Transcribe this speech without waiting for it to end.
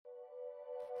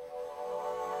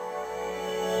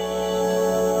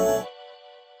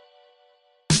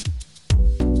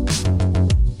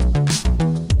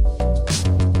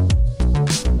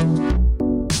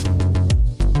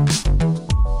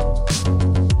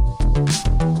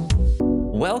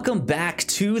Welcome back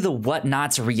to the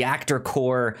Whatnauts Reactor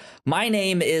Core. My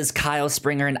name is Kyle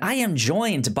Springer, and I am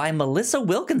joined by Melissa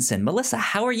Wilkinson. Melissa,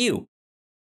 how are you?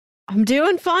 I'm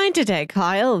doing fine today,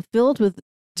 Kyle, filled with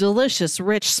delicious,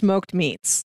 rich smoked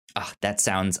meats. Oh, that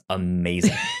sounds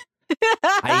amazing.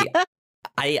 I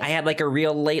had like a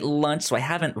real late lunch, so I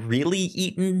haven't really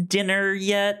eaten dinner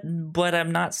yet, but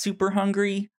I'm not super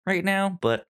hungry right now.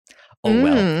 But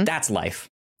well, that's life.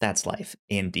 That's life,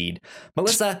 indeed.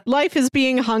 Melissa. Life is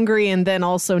being hungry and then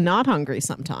also not hungry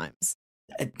sometimes.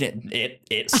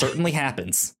 It certainly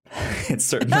happens. It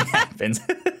certainly happens.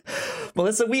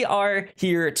 Melissa, we are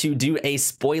here to do a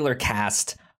spoiler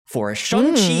cast for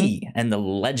Shang-Chi and the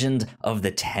Legend of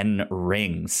the Ten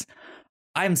Rings.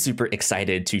 I'm super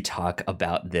excited to talk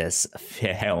about this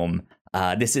film.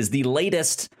 This is the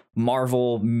latest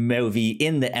Marvel movie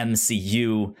in the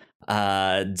MCU.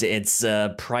 It's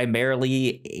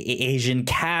primarily Asian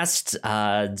cast.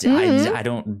 I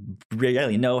don't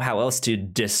really know how else to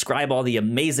describe all the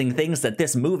amazing things that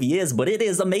this movie is, but it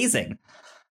is amazing.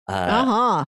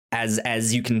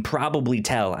 As you can probably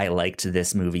tell, I liked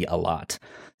this movie a lot.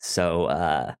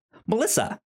 So,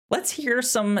 Melissa, let's hear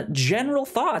some general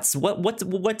thoughts.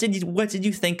 What did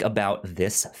you think about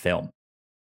this film?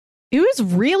 It was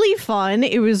really fun.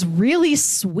 It was really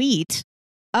sweet.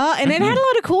 And it had a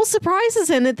lot of cool surprises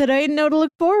in it that I didn't know to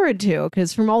look forward to,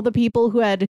 because from all the people who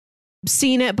had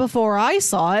seen it before I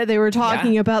saw it, they were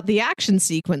talking about the action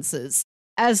sequences,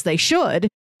 as they should,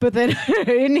 but then I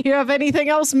didn't have anything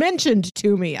else mentioned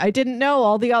to me. I didn't know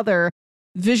all the other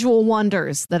visual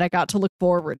wonders that I got to look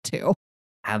forward to.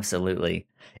 Absolutely.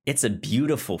 It's a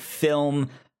beautiful film.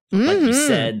 Like you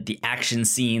said, the action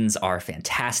scenes are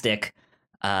fantastic.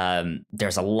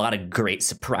 There's a lot of great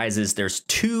surprises. There's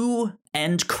two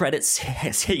end credit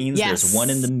scenes. Yes. There's one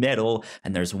in the middle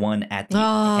and there's one at the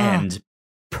end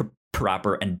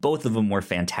proper, and both of them were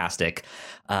fantastic.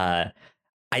 I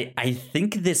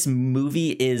think this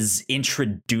movie is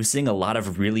introducing a lot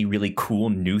of really, really cool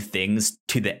new things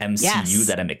to the MCU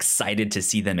that I'm excited to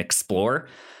see them explore.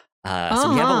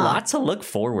 So we have a lot to look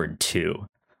forward to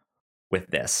with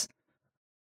this.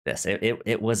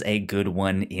 It was a good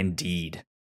one indeed.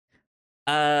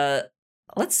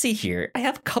 Let's see here. I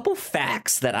have a couple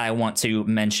facts that I want to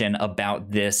mention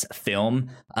about this film.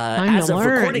 As of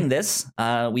recording this,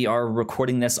 we are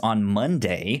recording this on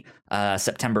Monday,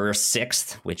 September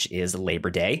 6th, which is Labor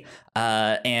Day.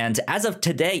 And as of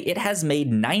today, it has made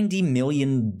 $90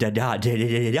 million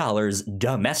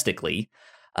domestically.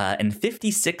 And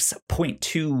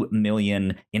 $56.2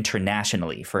 million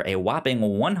internationally, for a whopping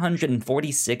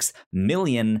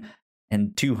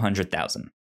 $146,200,000.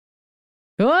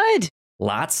 Good.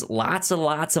 Lots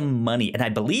of money. And I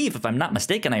believe, if I'm not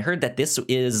mistaken, I heard that this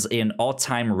is an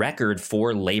all-time record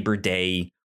for Labor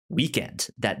Day weekend.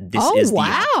 That this is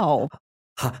the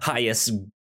highest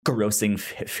grossing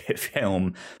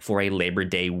film for a Labor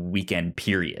Day weekend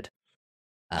period.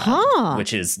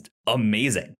 Which is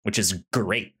amazing, which is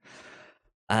great.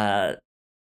 So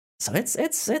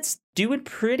it's doing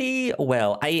pretty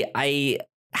well. I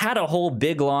had a whole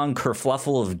big long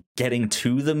kerfluffle of getting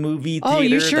to the movie theater. Oh,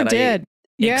 you sure did.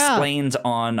 Explained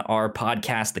on our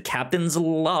podcast, The Captain's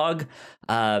Log,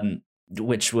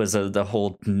 which was the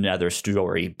whole nother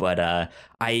story. But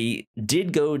I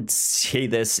did go see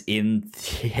this in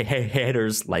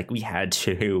theaters like we had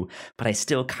to, but I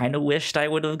still kind of wished I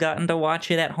would have gotten to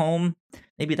watch it at home.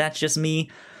 Maybe that's just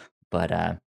me. But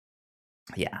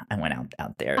yeah, I went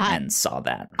out there and saw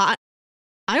that.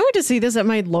 I went to see this at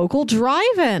my local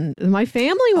drive-in. My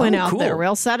family went out there. We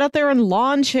all sat out there in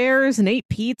lawn chairs and ate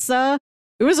pizza.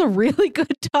 It was a really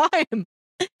good time.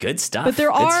 Good stuff. But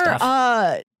there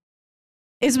are,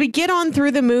 as we get on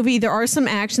through the movie, there are some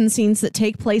action scenes that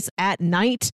take place at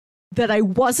night that I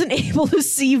wasn't able to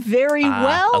see very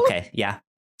well. Okay, yeah.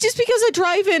 Just because a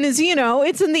drive-in is,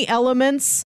 it's in the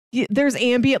elements. There's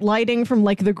ambient lighting from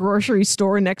like the grocery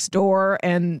store next door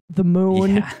and the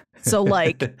moon. Yeah. So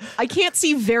like, I can't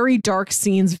see very dark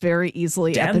scenes very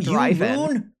easily at the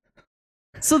drive-in.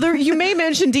 So there, you may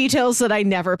mention details that I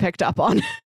never picked up on.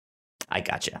 I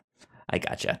gotcha.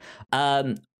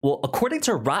 Well, according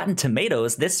to Rotten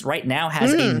Tomatoes, this right now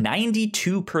has a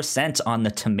 92% on the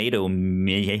tomato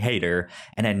meter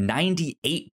and a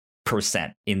 98%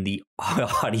 in the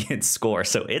audience score.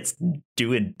 So it's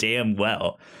doing damn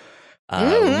well.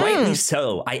 Rightly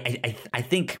so. I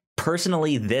think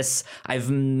personally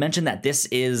I've mentioned that this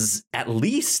is at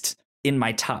least in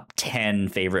my top 10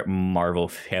 favorite Marvel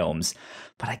films.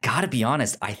 But I gotta be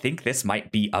honest, I think this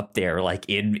might be up there, like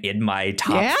in my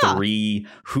top 3.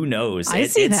 Who knows? I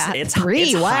see that. It's 3,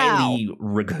 it's wow. highly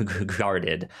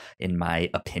regarded, in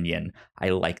my opinion. I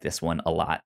like this one a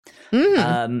lot.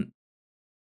 Do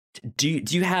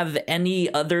you have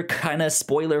any other kind of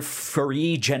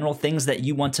spoiler-free general things that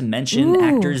you want to mention?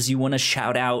 Actors you want to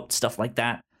shout out, stuff like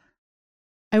that?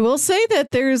 I will say that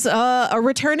there's a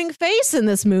returning face in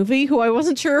this movie who I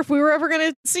wasn't sure if we were ever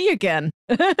going to see again.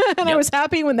 And I was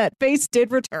happy when that face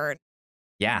did return.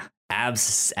 Yeah,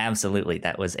 absolutely.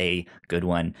 That was a good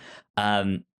one.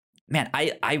 Man,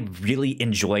 I really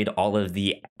enjoyed all of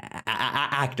the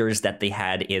actors that they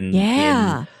had in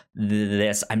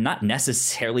this. I'm not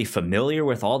necessarily familiar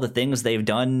with all the things they've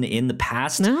done in the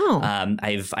past. No.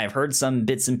 I've heard some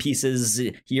bits and pieces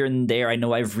here and there. I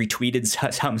know I've retweeted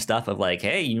some stuff of like,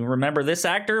 hey, you remember this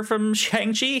actor from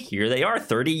Shang-Chi? Here they are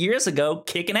 30 years ago,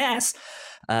 kicking ass.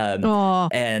 The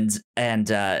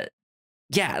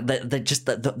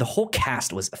whole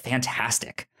cast was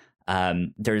fantastic.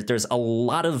 There's a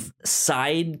lot of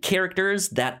side characters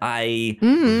that I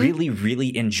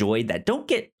really enjoyed that don't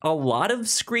get a lot of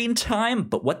screen time,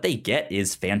 but what they get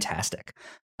is fantastic.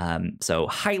 So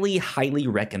highly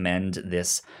recommend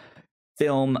this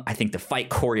film. I think the fight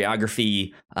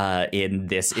choreography in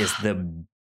this is the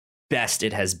best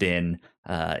it has been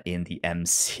in the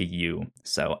MCU.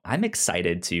 So I'm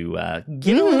excited to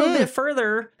get a little bit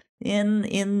further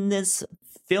in this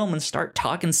film and start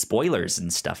talking spoilers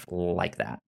and stuff like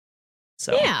that.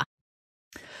 So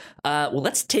well,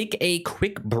 let's take a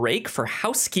quick break for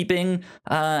housekeeping,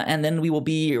 and then we will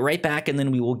be right back, and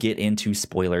then we will get into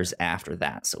spoilers after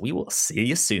that. So we will see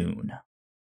you soon.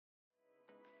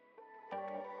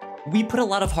 We put a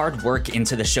lot of hard work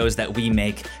into the shows that we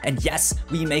make, and yes,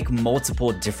 we make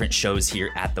multiple different shows here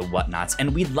at The Whatnots,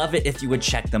 and we'd love it if you would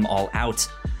check them all out.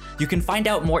 You can find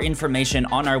out more information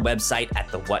on our website at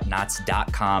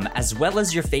thewhatnots.com, as well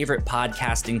as your favorite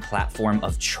podcasting platform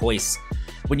of choice.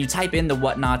 When you type in The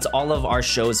Whatnots, all of our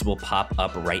shows will pop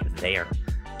up right there.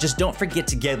 Just don't forget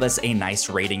to give us a nice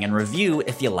rating and review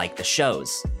if you like the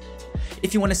shows.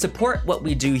 If you want to support what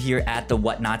we do here at The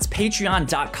Whatnots,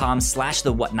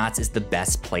 patreon.com/thewhatnots is the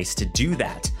best place to do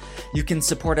that. You can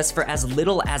support us for as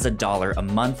little as $1 a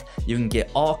month. You can get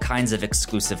all kinds of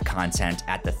exclusive content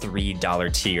at the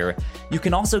 $3 tier. You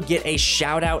can also get a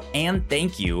shout out and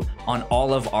thank you on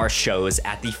all of our shows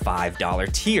at the $5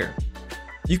 tier.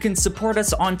 You can support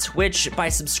us on Twitch by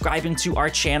subscribing to our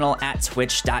channel at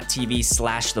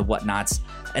twitch.tv/thewhatnots,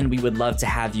 and we would love to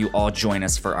have you all join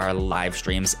us for our live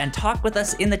streams and talk with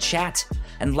us in the chat.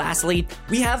 And lastly,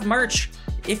 we have merch.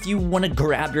 If you want to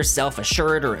grab yourself a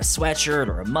shirt or a sweatshirt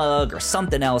or a mug or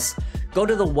something else, go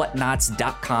to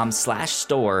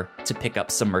thewhatnots.com/store to pick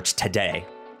up some merch today.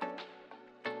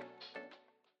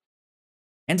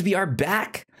 And we are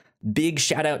back. Big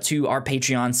shout out to our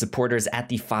Patreon supporters at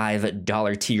the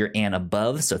 $5 tier and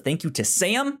above. So thank you to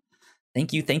Sam.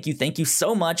 Thank you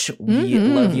so much. We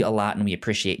love you a lot and we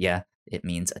appreciate you. It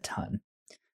means a ton.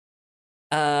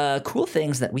 Cool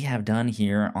things that we have done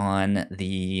here on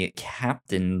the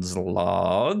Captain's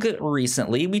Log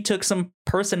recently. We took some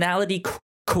personality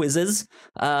quizzes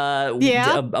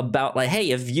about like,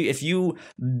 hey, if you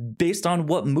based on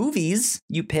what movies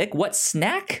you pick, what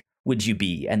snack would you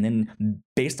be? And then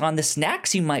based on the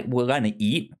snacks you might want to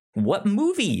eat, what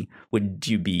movie would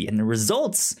you be? And the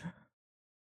results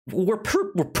were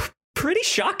pretty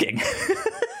shocking.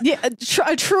 Yeah,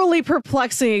 a truly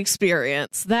perplexing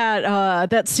experience.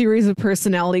 That series of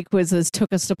personality quizzes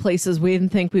took us to places we didn't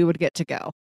think we would get to go.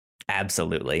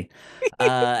 Absolutely.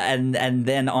 And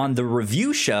then on the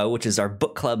review show, which is our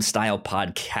book club style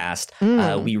podcast,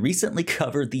 we recently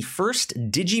covered the first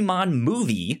Digimon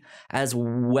movie, as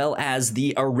well as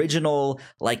the original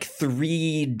like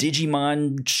 3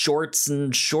 Digimon shorts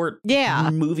and short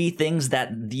movie things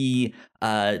that the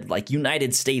like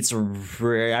United States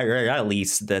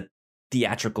release, the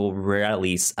theatrical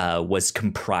release was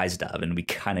comprised of, and we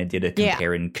kind of did a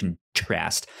compare and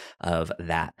contrast of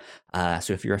that.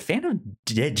 So if you're a fan of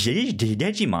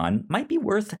Digimon, might be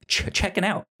worth checking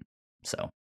out. So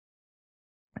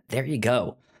there you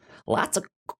go. Lots of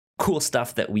cool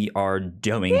stuff that we are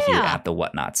doing here at the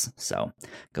Whatnots. So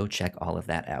go check all of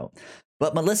that out.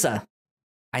 But Melissa,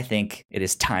 I think it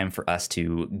is time for us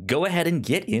to go ahead and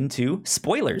get into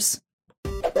spoilers.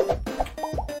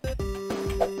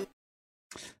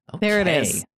 There it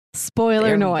is.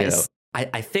 Spoiler noise.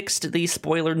 I fixed the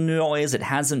spoiler noise. It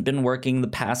hasn't been working the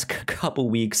past couple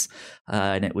weeks,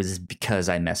 and it was because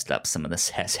I messed up some of the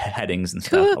settings and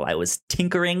stuff while I was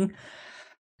tinkering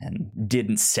and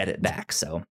didn't set it back.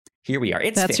 So here we are.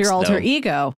 It's That's fixed, your alter though.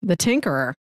 ego, the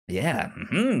tinkerer. Yeah.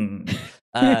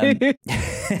 Um,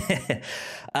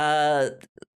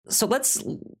 so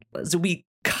we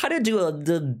kind of do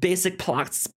the basic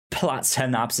plot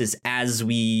synopsis as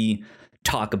we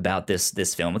talk about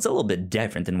this film. It's a little bit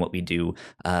different than what we do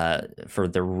for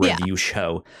the review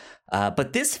show.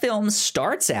 But this film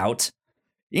starts out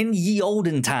in ye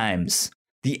olden times.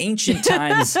 The ancient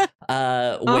times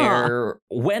where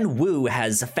Wen Wu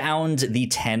has found the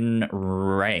 10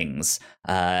 rings,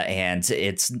 and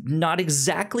it's not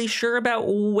exactly sure about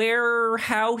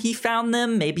how he found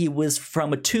them. Maybe it was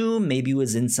from a tomb, maybe it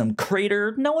was in some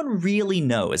crater. No one really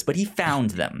knows, but he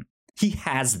found them. He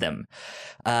has them,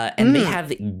 and they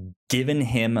have given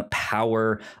him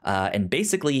power and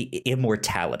basically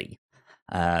immortality.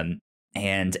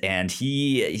 And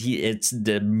it's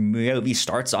the movie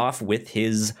starts off with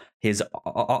his the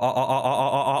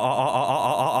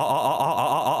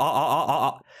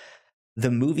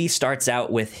movie starts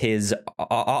out with his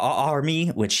army,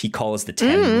 which he calls the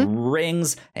 10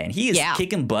 rings, and he is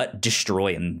kicking butt,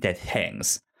 destroying the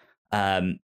things.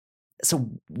 So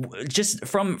just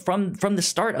from the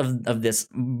start of this,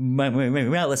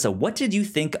 Melissa, what did you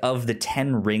think of the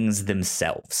 10 rings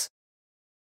themselves?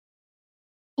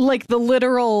 Like the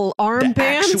literal armbands? The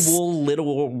actual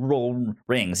literal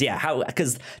rings. Yeah, how,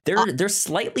 because they're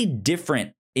slightly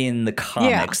different in the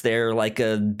comics. Yeah. They're like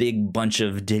a big bunch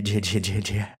of different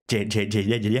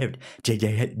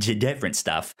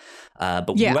stuff. But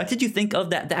what did you think of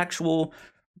the actual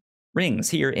rings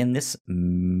here in this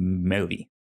movie?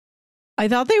 I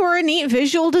thought they were a neat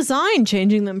visual design,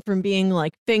 changing them from being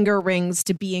like finger rings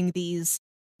to being these,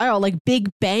 I don't know, like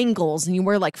big bangles, and you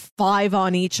wear like 5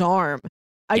 on each arm.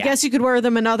 I guess you could wear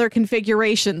them in other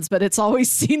configurations, but it's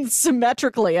always seen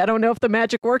symmetrically. I don't know if the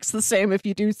magic works the same if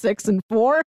you do 6 and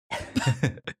 4.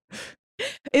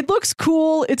 It looks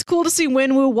cool. It's cool to see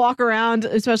Wenwu walk around,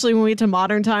 especially when we get to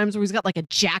modern times where he's got like a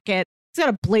jacket. He's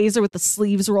got a blazer with the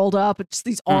sleeves rolled up. It's just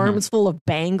these arms full of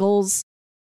bangles.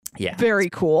 Yeah. Very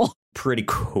cool. Pretty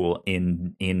cool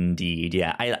indeed.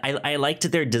 Yeah, I liked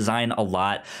their design a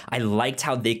lot. I liked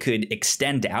how they could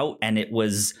extend out, and it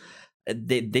was...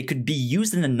 They could be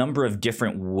used in a number of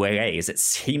different ways. It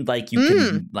seemed like you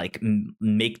could like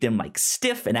make them like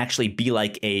stiff and actually be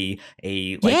like a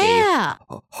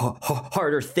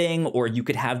harder thing, or you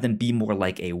could have them be more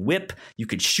like a whip. You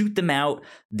could shoot them out.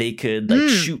 They could like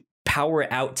shoot power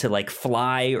out to like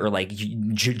fly or like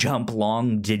jump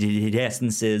long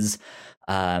distances.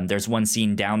 There's one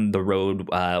scene down the road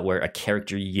where a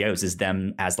character uses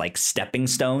them as like stepping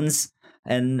stones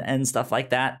and stuff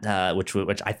like that, which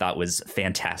I thought was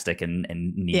fantastic and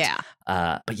neat. Yeah.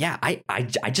 But yeah, I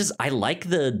like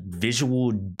the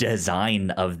visual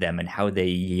design of them and how they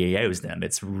use them.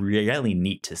 It's really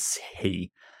neat to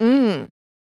see.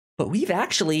 But we've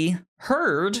actually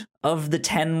heard of the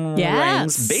 10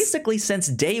 rings basically since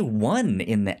day 1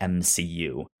 in the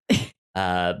MCU.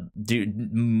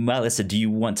 Melissa, do you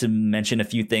want to mention a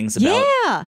few things about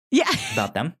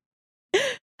about them?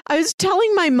 I was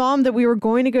telling my mom that we were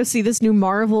going to go see this new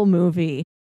Marvel movie,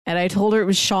 and I told her it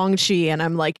was Shang-Chi, and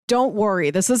I'm like, don't worry,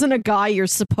 this isn't a guy you're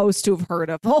supposed to have heard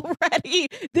of already.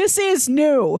 This is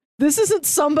new. This isn't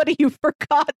somebody you've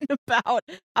forgotten about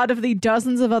out of the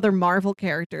dozens of other Marvel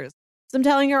characters. So I'm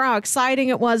telling her how exciting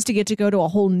it was to get to go to a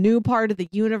whole new part of the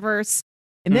universe.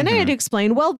 And then I had to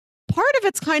explain, well, part of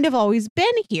it's kind of always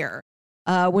been here.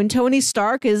 When Tony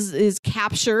Stark is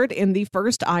captured in the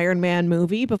first Iron Man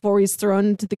movie before he's thrown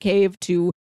into the cave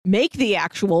to make the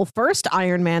actual first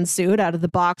Iron Man suit out of the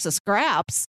box of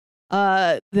scraps,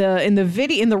 in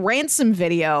the ransom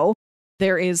video,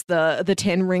 there is the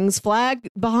 10 rings flag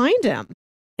behind him.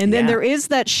 And then there is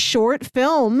that short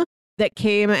film that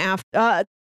came after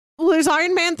there's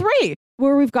Iron Man 3,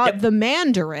 where we've got the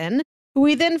Mandarin, who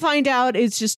we then find out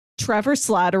is just Trevor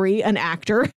Slattery, an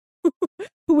actor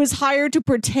who was hired to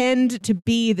pretend to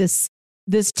be this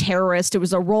terrorist. It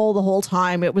was a role the whole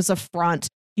time. It was a front.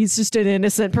 He's just an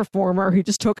innocent performer. He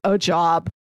just took a job.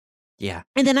 Yeah.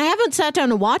 And then I haven't sat down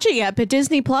to watch it yet, but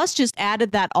Disney Plus just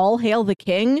added that All Hail the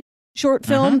King short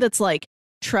film that's like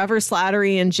Trevor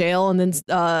Slattery in jail, and then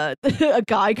a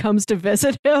guy comes to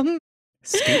visit him.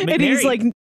 Scoot McNairy. And he's like,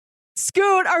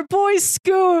 Scoot, our boy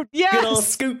Scoot. Yes. Good old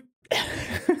Scoot.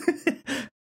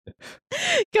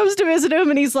 Comes to visit him,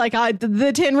 and he's like,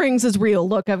 the 10 rings is real.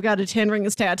 Look, I've got a 10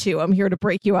 rings tattoo. I'm here to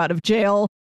break you out of jail.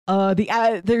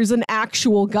 There's an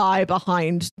actual guy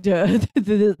behind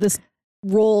this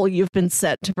role you've been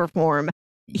set to perform.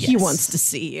 Yes. He wants to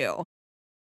see you.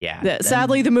 Yeah.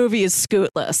 Sadly, the movie is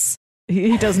Scootless.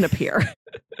 He doesn't appear.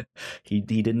 He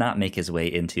did not make his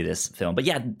way into this film. But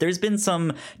yeah, there's been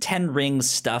some Ten Rings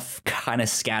stuff kind of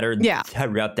scattered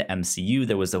throughout the MCU.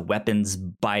 There was a weapons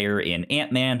buyer in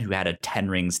Ant-Man who had a Ten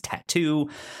Rings tattoo,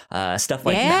 stuff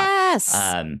like that.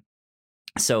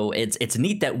 So it's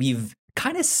neat that we've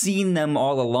kind of seen them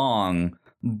all along,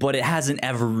 but it hasn't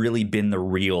ever really been the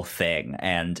real thing.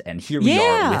 And here we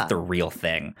are with the real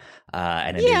thing.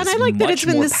 And it is and I like much that it's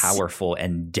been more powerful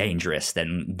and dangerous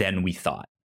than we thought.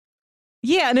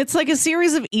 Yeah, and it's like a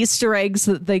series of Easter eggs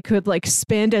that they could like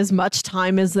spend as much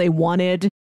time as they wanted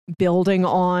building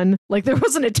on. Like there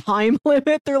wasn't a time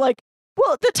limit. They're like,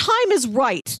 well, the time is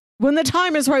right. When the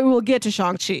time is right, we will get to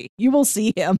Shang-Chi. You will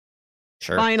see him.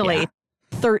 Sure. Finally,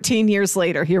 13 years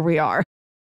later, here we are.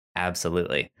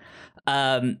 Absolutely.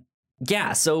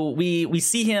 So we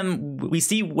see him, we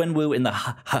see Wenwu in the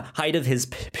height of his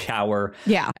power.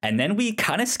 Yeah. And then we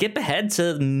kind of skip ahead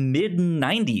to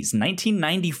mid-90s,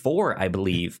 1994, I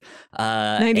believe.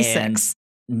 96.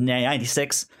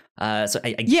 96. So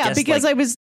I guess, because I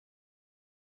was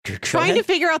trying to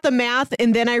figure out the math,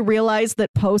 and then I realized that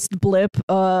post-blip,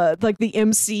 like the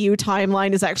MCU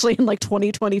timeline is actually in like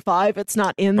 2025. It's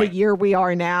not in the year we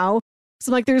are now.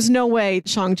 So I'm like, there's no way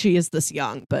Shang-Chi is this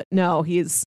young. But no,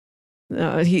 he's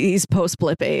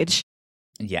post-blip age.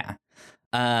 Yeah.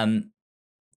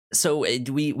 So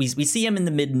we see him in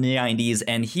the mid-90s,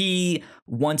 and he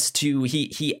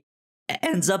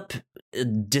ends up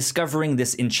discovering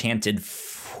this enchanted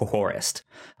forest.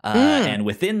 And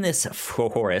within this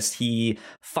forest, he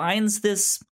finds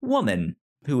this woman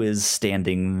who is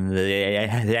standing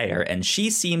there, and she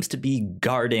seems to be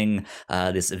guarding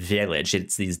this village.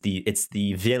 It's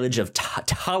the village of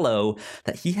Talo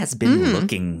that he has been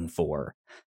looking for.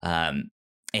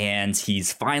 And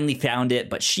he's finally found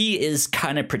it, but she is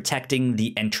kind of protecting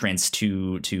the entrance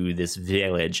to this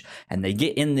village. And they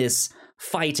get in this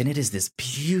fight, and it is this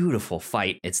beautiful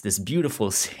fight. It's this beautiful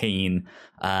scene.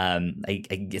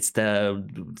 It's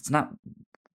not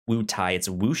Wu Tai, it's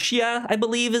wuxia, I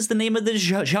believe, is the name of the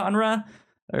genre,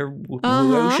 or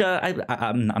wuxia.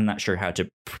 I'm not sure how to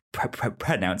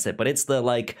pronounce it, but it's the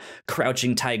like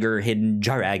crouching tiger, hidden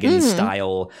dragon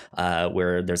style,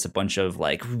 where there's a bunch of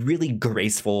like really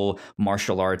graceful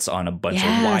martial arts on a bunch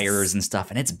of wires and stuff,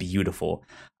 and it's beautiful.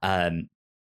 And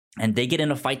they get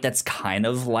in a fight that's kind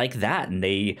of like that, and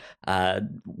they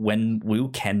when Wu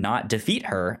cannot defeat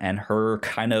her, and her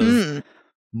kind of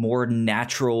more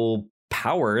natural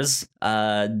powers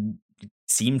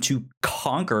seem to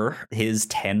conquer his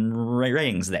 10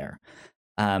 rings there.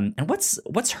 And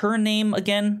what's her name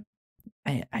again?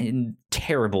 I'm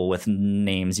terrible with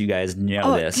names. You guys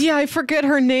know this. Yeah, I forget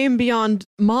her name beyond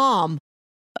Mom.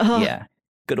 Yeah,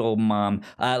 good old Mom.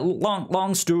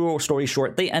 Long story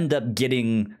short, they end up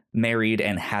getting married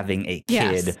and having a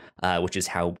kid, which is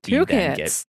how we then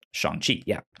get Shang-Chi.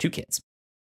 Yeah, 2 kids.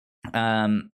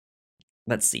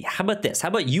 Let's see. How about this? How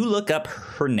about you look up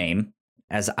her name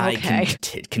as I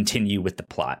continue with the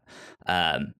plot,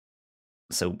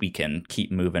 so we can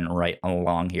keep moving right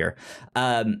along here.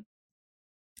 So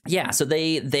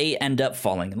they end up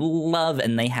falling in love,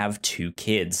 and they have 2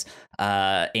 kids,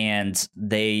 and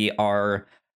they are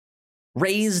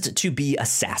raised to be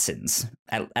assassins.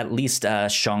 At least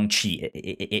Shang-Chi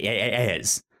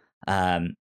is,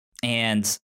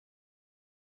 and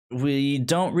we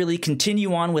don't really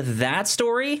continue on with that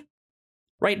story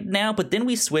right now, but then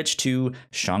we switch to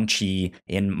Shang-Chi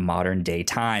in modern day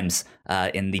times,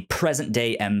 in the present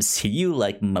day MCU,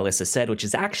 like Melissa said, which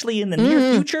is actually in the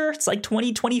near future. It's like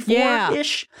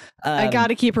 2024-ish. I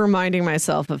gotta keep reminding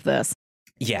myself of this.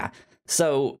 Yeah.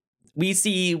 So we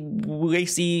see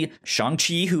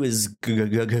Shang-Chi, who is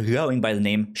going by the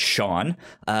name Sean,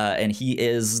 and he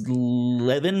is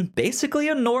living basically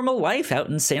a normal life out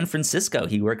in San Francisco.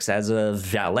 He works as a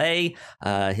valet.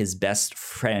 His best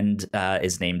friend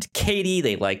is named Katie.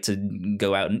 They like to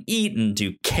go out and eat and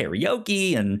do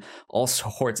karaoke and all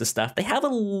sorts of stuff. They have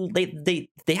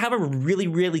they have a really,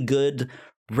 really good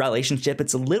relationship.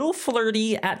 It's a little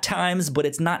flirty at times, but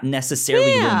it's not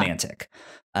necessarily romantic.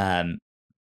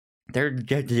 They're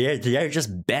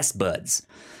just best buds.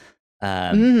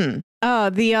 The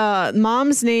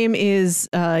mom's name is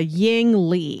Ying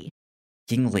Li.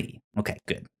 Ying Li. Okay,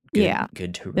 good.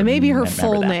 Good to remember. It may be her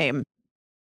full name.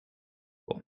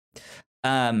 Cool.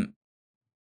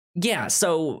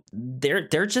 So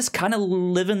they're just kind of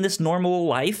living this normal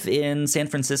life in San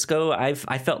Francisco. I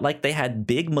felt like they had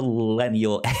big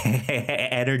millennial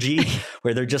energy,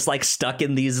 where they're just like stuck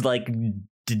in these like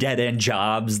dead end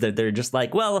jobs that they're just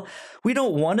like, well, we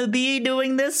don't want to be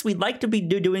doing this. We'd like to be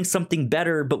doing something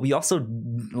better, but we also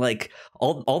like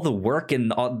all the work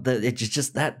and all the it's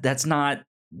just that's not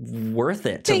worth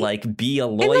it to like be a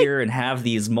lawyer and have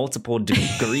these multiple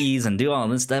degrees and do all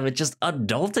this stuff. It's just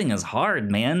adulting is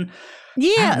hard, man.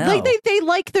 Yeah, like they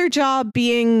like their job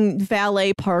being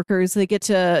valet parkers. They get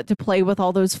to play with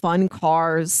all those fun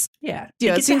cars. Yeah,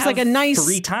 it seems like a nice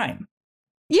free time.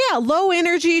 Yeah, low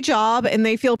energy job, and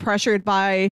they feel pressured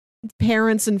by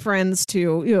parents and friends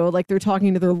to, like they're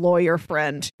talking to their lawyer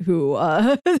friend who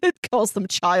calls them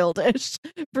childish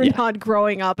for not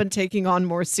growing up and taking on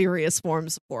more serious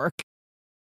forms of work.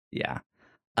 Yeah.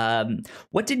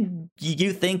 What did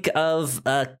you think of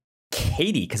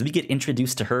Katie? Because we get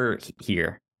introduced to her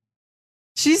here.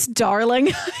 She's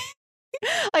darling.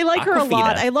 I like her a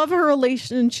lot. I love her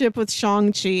relationship with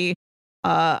Shang-Chi.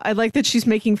 I like that she's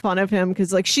making fun of him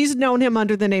because like she's known him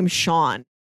under the name Sean.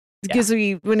 Because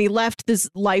when he left this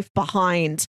life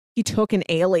behind, he took an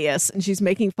alias, and she's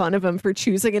making fun of him for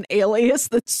choosing an alias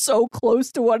that's so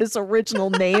close to what his original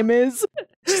name is.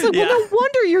 She's like, well, no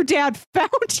wonder your dad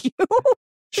found you.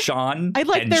 Sean. I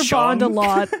like their bond a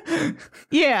lot.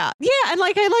 Yeah. And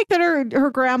like I like that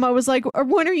her grandma was like,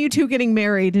 when are you two getting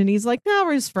married? And he's like, no,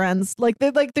 we're just friends. Like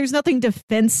there's nothing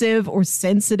defensive or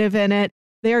sensitive in it.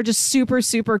 They are just super,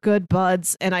 super good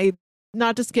buds. And I,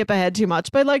 not to skip ahead too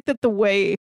much, but I like that the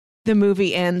way the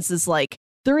movie ends is like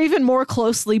they're even more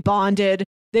closely bonded.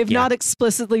 They've not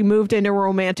explicitly moved into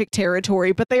romantic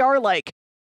territory, but they are like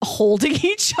holding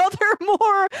each other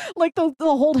more. Like they'll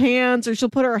hold hands, or she'll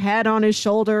put her head on his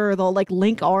shoulder, or they'll like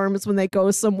link arms when they go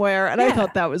somewhere. And I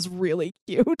thought that was really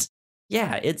cute.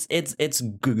 Yeah, it's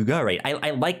great.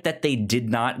 I like that they did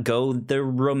not go the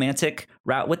romantic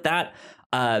route with that.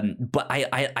 But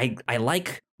I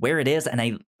like where it is, and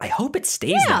I hope it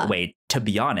stays that way, to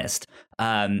be honest.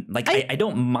 I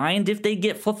don't mind if they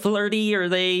get flirty or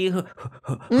they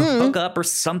hook up or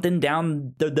something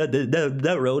down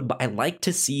the road, but I like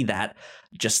to see that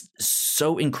just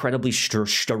so incredibly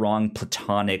strong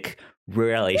platonic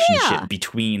relationship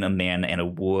between a man and a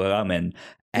woman.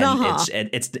 And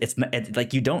it's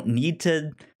like you don't need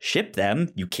to ship them.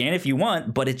 You can if you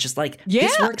want, but it's just like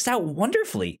this works out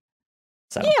wonderfully.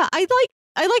 So yeah, I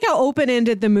like how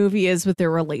open-ended the movie is with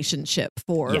their relationship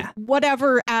for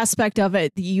whatever aspect of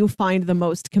it you find the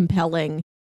most compelling.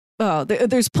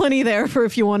 There's plenty there for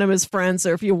if you want them as friends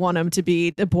or if you want them to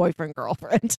be a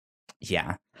boyfriend-girlfriend.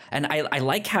 Yeah. And I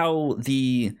like how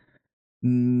the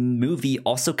movie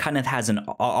also kind of has an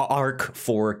arc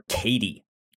for Katie.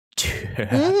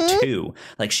 Too.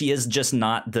 Like she is just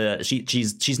not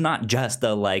she's not just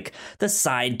the like the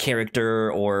side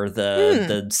character or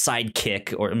the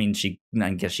sidekick, or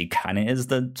I guess she kind of is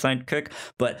the sidekick,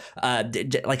 but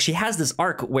like she has this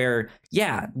arc where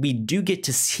we do get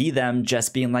to see them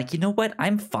just being like, you know what,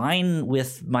 I'm fine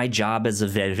with my job as a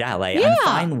valet. I'm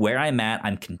fine where I'm at.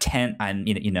 I'm content. I'm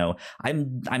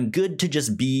I'm good to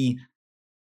just be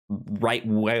right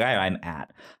where I'm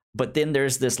at. But then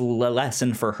there's this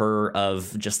lesson for her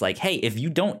of just like, hey, if you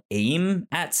don't aim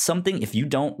at something, if you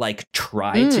don't like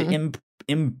try to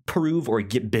improve or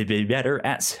get better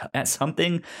at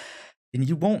something, then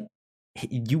you won't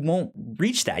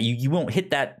reach that. You won't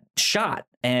hit that shot.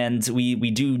 And we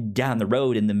do down the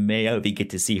road in the movie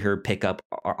get to see her pick up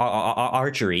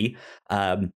archery.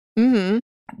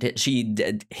 She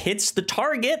hits the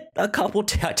target a couple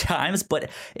times, but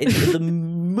the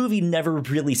movie never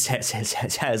really says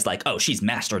like, oh, she's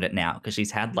mastered it now, because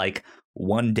she's had like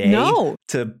one day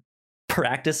to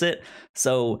practice it.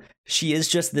 So she is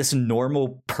just this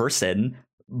normal person,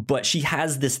 but she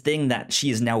has this thing that she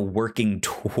is now working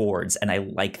towards, and I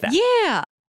like that.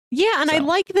 Yeah, and I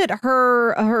like that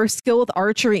her skill with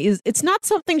archery it's not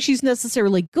something she's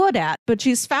necessarily good at, but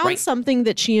she's found something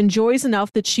that she enjoys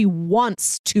enough that she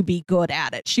wants to be good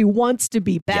at it. She wants to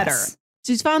be better.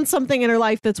 She's found something in her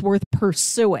life that's worth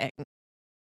pursuing.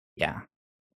 Yeah.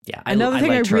 Another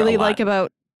thing I really like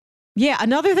about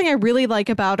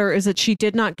her is that she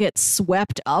did not get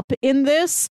swept up in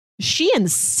this. She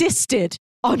insisted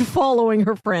on following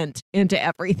her friend into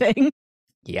everything.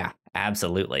 Yeah,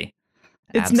 absolutely.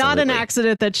 It's not an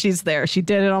accident that she's there. She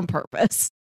did it on purpose.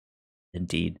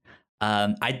 Indeed.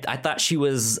 I thought she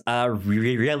was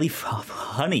really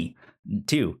funny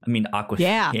too. I mean,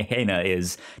 Aquafina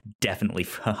is definitely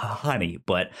funny,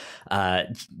 but I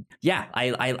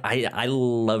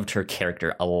loved her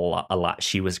character a lot.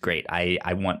 She was great.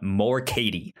 I want more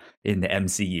Katie in the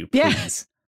MCU, please.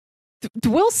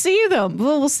 We'll see them.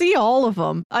 We'll see all of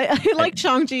them. I like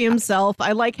Shang-Chi himself.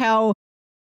 I like how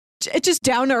just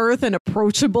down to earth and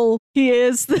approachable he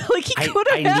is. Like he could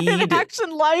have had an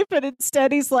action life, and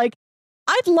instead he's like,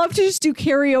 I'd love to just do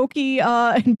karaoke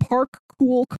and park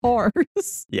cool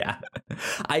cars. Yeah.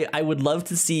 I would love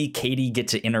to see Katie get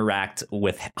to interact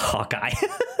with Hawkeye.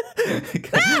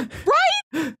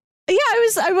 Right? Yeah,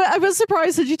 I was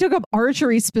surprised that she took up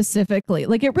archery specifically.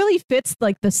 Like it really fits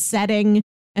like the setting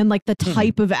and like the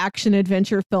type of action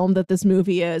adventure film that this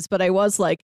movie is. But I was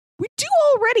like, we do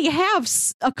already have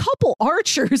a couple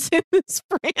archers in this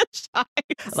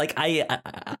franchise. Like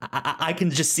I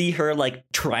can just see her like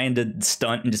trying to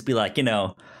stunt and just be like,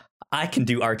 I can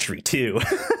do archery too.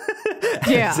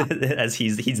 Yeah. as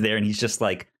he's there and he's just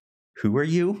like, who are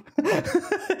you?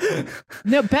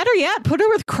 No, better yet, put her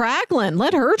with Kraglin.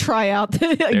 Let her try out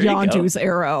the Yondu's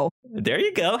arrow. There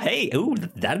you go. Hey, ooh,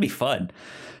 that'd be fun.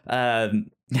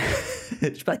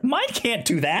 She's like, mine can't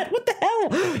do that. What the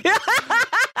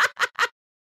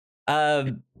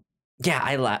hell? Yeah,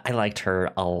 I liked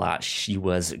her a lot. She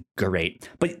was great.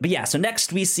 But yeah, so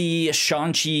next we see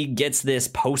Shang-Chi gets this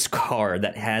postcard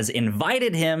that has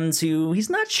invited him to, he's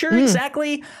not sure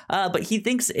exactly, but he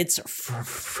thinks it's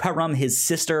from his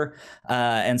sister.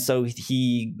 And so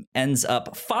he ends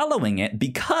up following it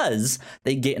because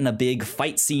they get in a big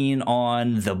fight scene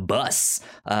on the bus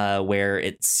where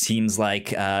it seems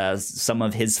like some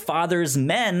of his father's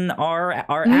men are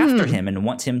after him and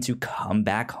want him to come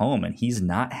back home, and he's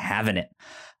not having it,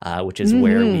 which is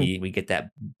where we get that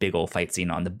big old fight scene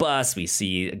on the bus. We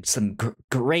see some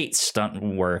great stunt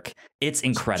work. It's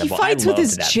incredible. He fights with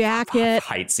his jacket.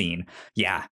 Fight scene.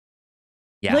 Yeah.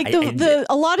 Like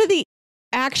a lot of the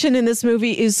action in this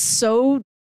movie is so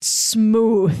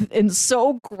smooth and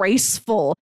so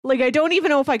graceful. Like, I don't even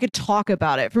know if I could talk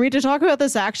about it. For me to talk about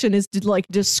this action is to like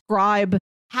describe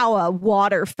how a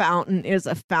water fountain is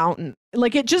a fountain.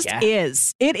 Like it just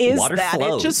is. It is water that.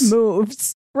 Flows. It just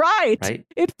moves. Right.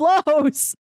 It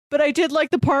flows. But I did like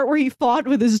the part where he fought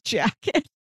with his jacket.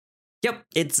 Yep,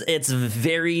 it's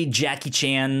very Jackie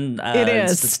Chan. It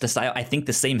is. It's the style. I think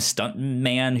the same stunt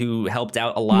man who helped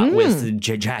out a lot with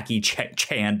Jackie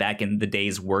Chan back in the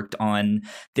days worked on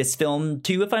this film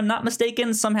too, if I'm not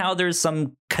mistaken. Somehow there's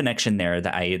some connection there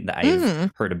that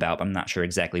I've heard about. I'm not sure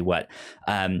exactly what.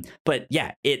 But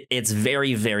yeah, it's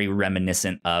very, very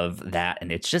reminiscent of that,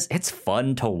 and it's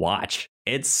fun to watch.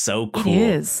 It's so cool. It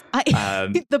is.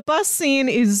 The bus scene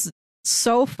is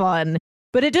so fun.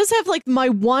 But it does have like my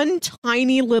one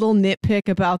tiny little nitpick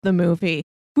about the movie,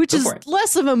 which is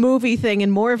less of a movie thing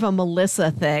and more of a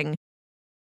Melissa thing.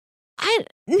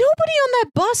 Nobody on that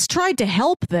bus tried to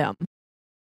help them.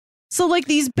 So like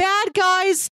these bad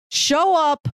guys show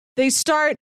up, they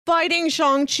start fighting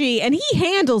Shang-Chi, and he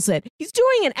handles it. He's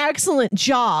doing an excellent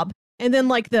job. And then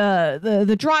like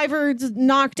the driver's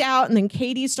knocked out, and then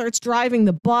Katie starts driving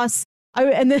the bus.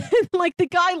 And then like the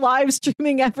guy live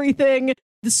streaming everything.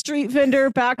 The street vendor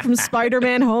back from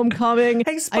Spider-Man Homecoming.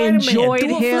 Hey, Spider-Man, I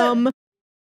enjoyed him.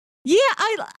 Yeah,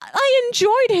 I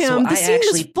enjoyed him. The scene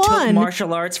was fun. Took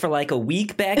martial arts for like a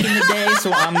week back in the day,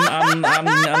 so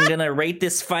I'm gonna rate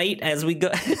this fight as we go.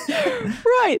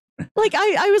 Right. Like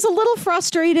I was a little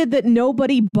frustrated that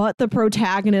nobody but the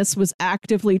protagonist was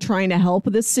actively trying to help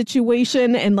this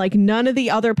situation, and like none of the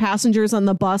other passengers on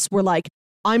the bus were like,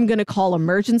 I'm gonna call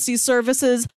emergency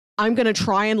services. I'm gonna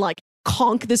try and like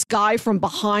conk this guy from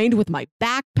behind with my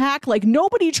backpack. Like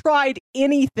nobody tried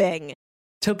anything.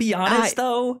 To be honest,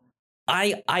 though,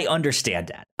 I understand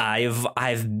that.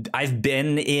 I've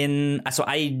been in. So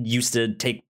I used to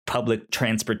take public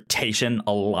transportation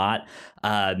a lot.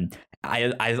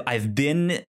 I've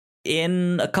been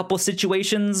in a couple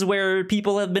situations where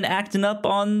people have been acting up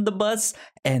on the bus,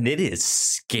 and it is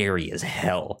scary as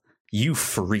hell. You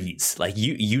freeze. Like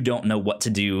you don't know what to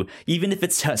do, even if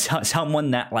it's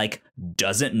someone that like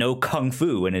doesn't know kung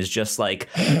fu and is just like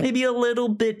maybe a little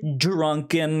bit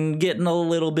drunk and getting a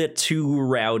little bit too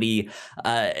rowdy.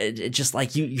 Just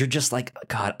like you're just like,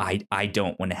 God, I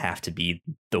don't want to have to be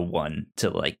the one to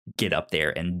like get up there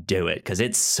and do it, because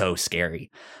it's so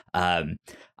scary. I've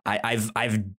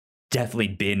definitely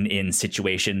been in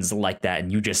situations like that,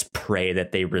 and you just pray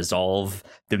that they resolve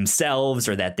themselves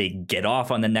or that they get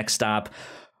off on the next stop.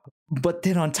 But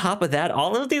then on top of that,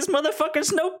 all of these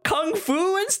motherfuckers know kung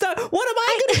fu and stuff. What am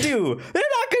I gonna do? They're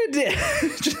not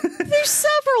gonna do. There's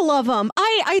several of them.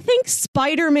 I think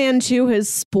Spider-Man 2 has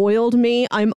spoiled me.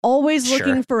 I'm always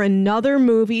looking for another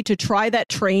movie to try that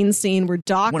train scene where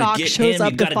Doc Ock shows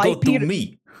up to fight Peter.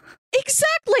 Me.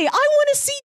 Exactly. I want to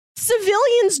see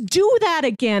civilians do that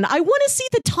again. I want to see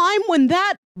the time when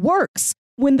that works.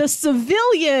 When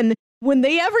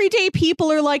the everyday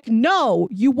people are like, no,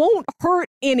 you won't hurt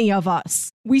any of us.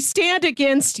 We stand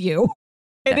against you.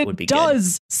 And That would be it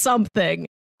does something.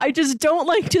 I just don't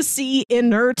like to see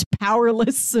inert,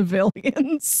 powerless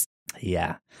civilians.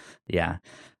 Yeah. Yeah.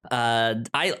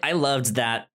 I loved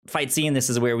that fight scene. This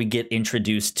is where we get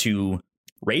introduced to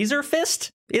Razor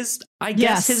Fist is, I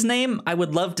guess, his name. I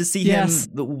would love to see him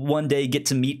one day get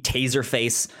to meet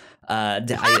Taserface. I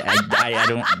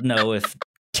don't know if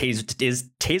is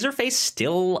Taserface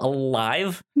still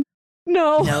alive?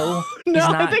 No,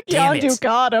 I think Yondu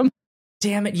got him.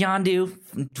 Damn it, Yondu.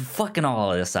 Fucking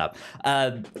all of this up.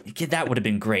 That would have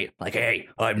been great. Like, hey,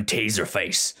 I'm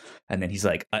Taserface. And then he's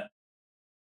like,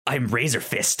 I'm Razor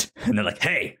Fist. And they're like,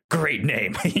 hey, great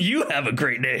name. You have a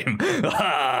great name.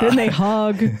 Then they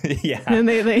hug. Yeah. Then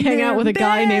they hang out with a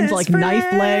guy named like friends.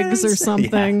 Knife Legs or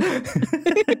something.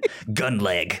 Yeah. Gun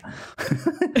Leg.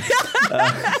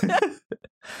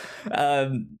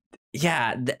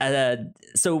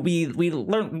 So we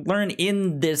learn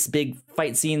in this big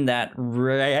fight scene that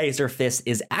Razor Fist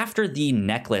is after the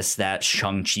necklace that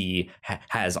Shang-Chi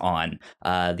has on,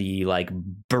 the like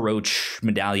brooch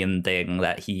medallion thing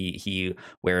that he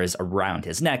wears around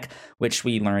his neck, which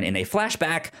we learn in a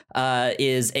flashback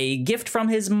is a gift from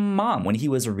his mom when he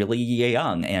was really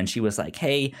young, and she was like,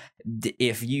 hey,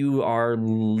 if you are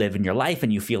living your life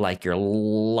and you feel like you're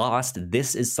lost,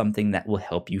 this is something that will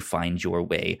help you find your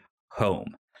way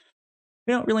home.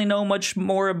 We don't really know much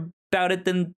more about it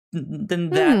than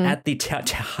that at the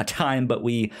time, but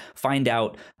we find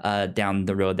out down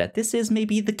the road that this is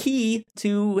maybe the key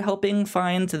to helping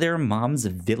find their mom's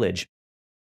village.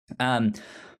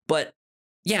 But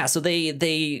yeah, so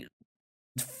they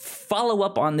follow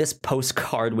up on this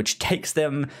postcard, which takes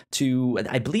them to,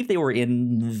 I believe they were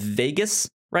in Vegas,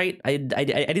 right? I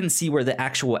didn't see where the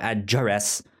actual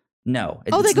address. No,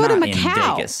 they go to Macau.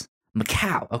 In Vegas.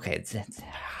 Macau. Okay,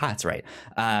 that's right.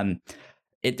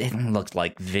 It looked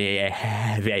like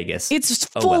Vegas. It's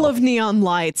full of neon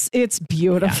lights. It's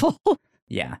beautiful.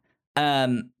 Yeah.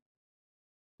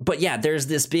 But yeah, there's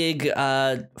this big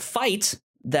fight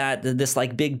this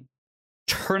like big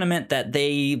tournament that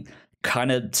they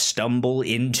kind of stumble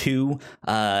into.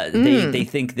 They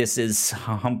think this is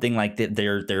something like that.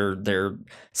 Their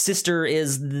sister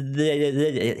is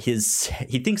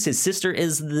he thinks his sister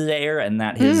is there, and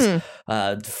that his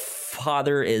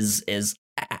father is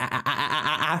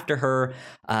after her.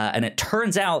 And it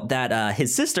turns out that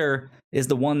his sister is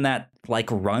the one that like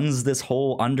runs this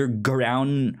whole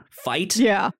underground fight.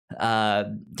 Yeah.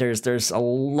 There's a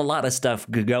lot of stuff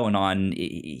going on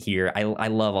here. I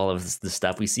love all of this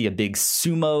stuff. We see a big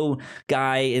sumo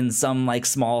guy in some like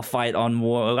small fight on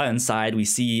one side. We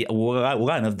see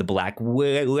one of the Black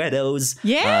Widows.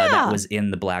 Yeah. That was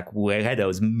in the Black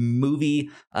Widows movie,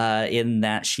 in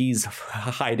that she's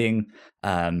hiding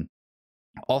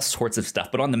all sorts of stuff.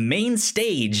 But on the main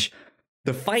stage,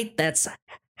 the fight that's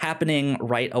happening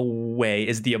right away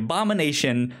is the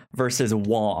Abomination versus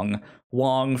Wong.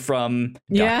 Wong from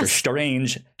Doctor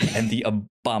Strange and the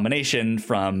Abomination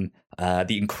from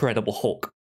the Incredible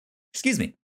Hulk. Excuse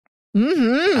me.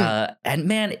 And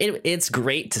man, it's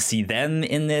great to see them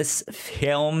in this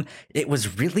film. It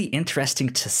was really interesting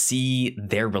to see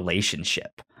their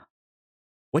relationship.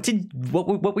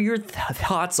 What were your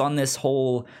thoughts on this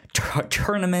whole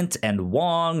tournament and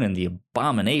Wong and the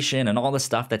Abomination and all the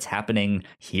stuff that's happening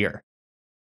here?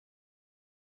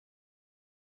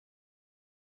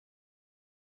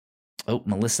 Oh,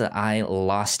 Melissa, I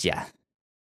lost ya.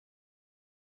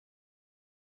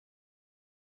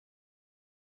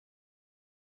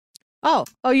 Oh,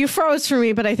 you froze for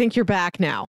me, but I think you're back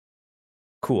now.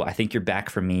 Cool. I think you're back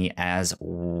for me as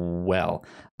well.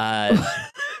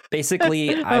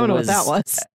 Basically, I don't know what that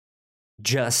was.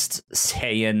 Just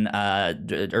saying,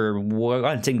 or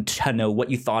wanting to know what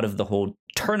you thought of the whole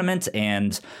tournament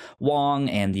and Wong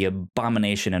and the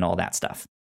Abomination and all that stuff.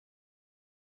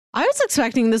 I was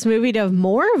expecting this movie to have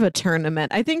more of a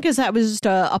tournament. I think because that was just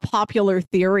a popular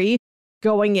theory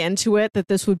going into it, that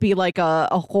this would be like a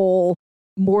whole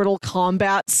Mortal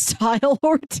Kombat style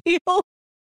ordeal.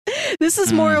 This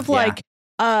is more of like,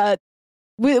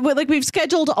 we've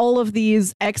scheduled all of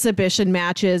these exhibition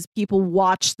matches. People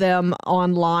watch them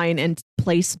online and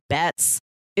place bets.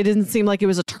 It didn't seem like it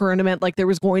was a tournament. Like there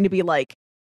was going to be like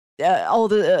all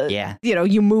the,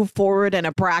 you move forward in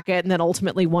a bracket and then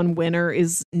ultimately one winner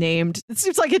is named. It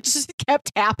seems like it just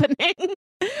kept happening.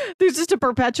 There's just a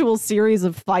perpetual series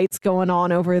of fights going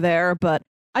on over there. But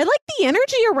I like the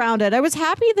energy around it. I was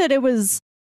happy that it was,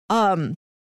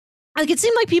 like it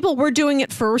seemed like people were doing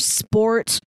it for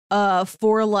sport,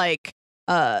 for like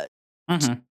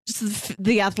just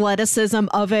the athleticism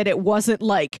of it. It wasn't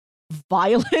like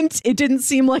violent. It didn't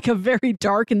seem like a very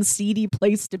dark and seedy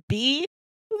place to be.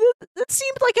 it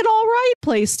seemed like an all right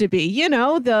place to be. You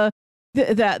know,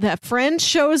 that friend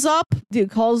shows up, he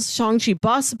calls Shang-Chi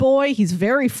bus boy. He's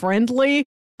very friendly.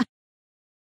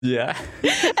 Yeah.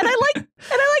 and I like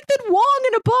that Wong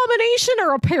and Abomination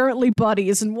are apparently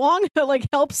buddies, and Wong like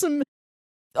helps him,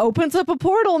 opens up a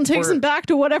portal and takes him back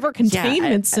to whatever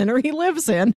containment center he lives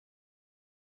in.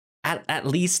 At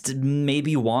least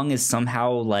maybe Wong is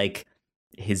somehow like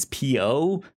his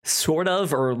PO, sort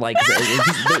of, or like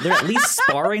they're at least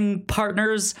sparring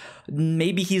partners.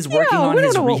 Maybe he's working on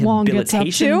his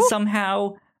rehabilitation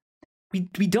somehow.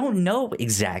 We don't know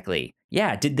exactly.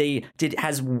 Yeah,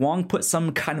 has Wong put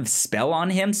some kind of spell on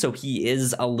him so he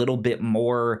is a little bit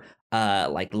more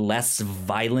like less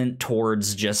violent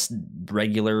towards just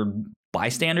regular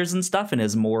bystanders and stuff, and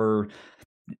is more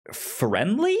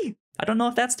friendly? I don't know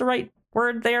if that's the right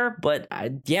word there, but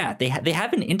yeah, they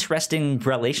have an interesting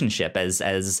relationship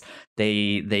as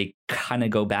they kind of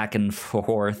go back and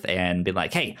forth and be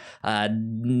like, hey,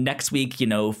 next week, you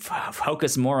know,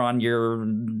 focus more on your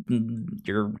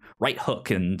right hook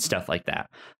and stuff like that.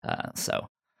 So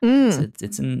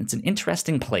it's an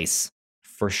interesting place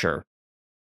for sure.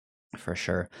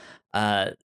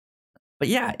 But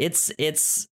yeah,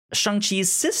 it's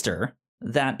Shang-Chi's sister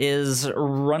that is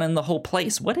running the whole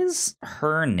place. What is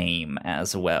her name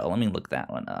as well? Let me look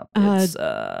that one up. It's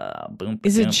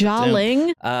is it Jia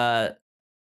Ling?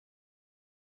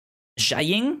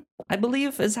 Jiaying, I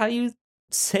believe is how you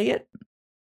say it.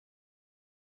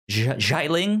 Jia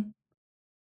Ling,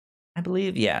 I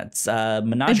believe. Yeah, it's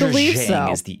Minaj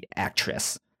Zhang is the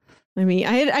actress. I mean,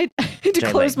 I had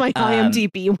to close my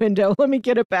IMDb window. Let me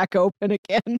get it back open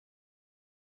again.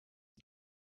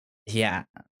 Yeah.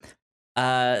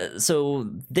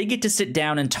 So they get to sit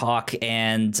down and talk,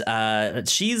 and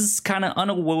she's kind of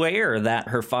unaware that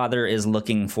her father is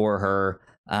looking for her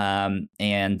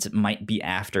and might be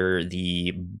after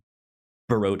the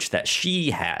brooch that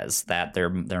she has that their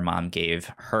mom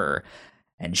gave her.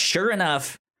 And sure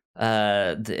enough,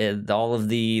 all of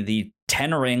the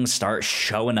 10 rings start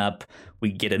showing up.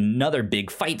 We get another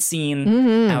big fight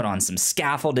scene out on some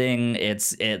scaffolding.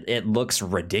 It looks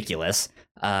ridiculous.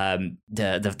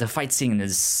 The fight scene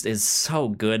is so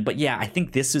good, but yeah, I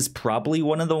think this is probably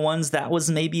one of the ones that was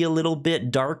maybe a little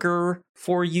bit darker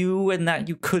for you and that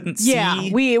you couldn't see. Yeah,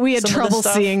 we had trouble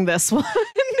seeing this one.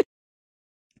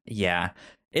 Yeah.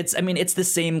 It's the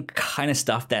same kind of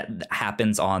stuff that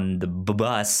happens on the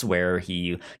bus where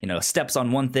he, steps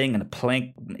on one thing and a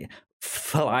plank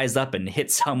flies up and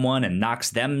hits someone and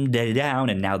knocks them down,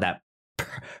 and now that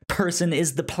person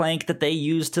is the plank that they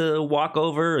use to walk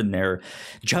over, and they're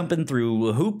jumping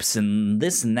through hoops and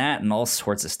this and that and all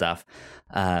sorts of stuff.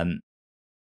 But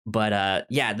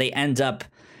they end up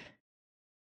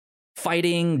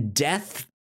fighting Death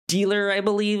Dealer, I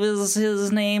believe is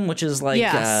his name, which is like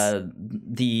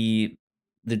the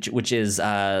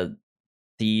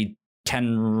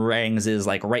 10 Rings is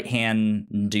like right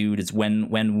hand dude. Is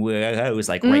when is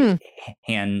like right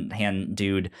hand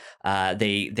dude.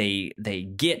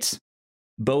 They get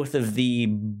both of the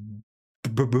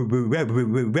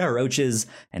roaches,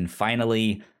 and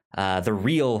finally the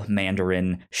real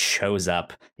Mandarin shows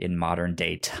up in modern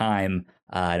day time.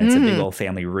 And it's a big old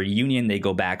family reunion. They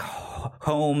go back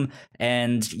home,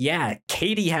 and yeah,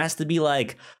 Katie has to be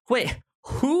like, wait,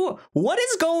 what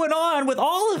is going on with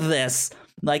all of this?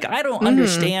 Like, I don't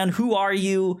understand. Who are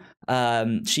you?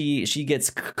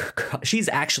 She's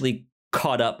actually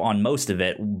caught up on most of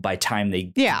it by time they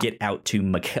get out to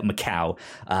Macau.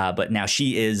 But now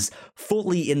she is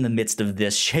fully in the midst of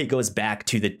this. She goes back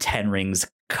to the 10 Rings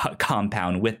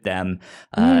compound with them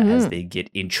as they get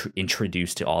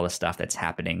introduced to all the stuff that's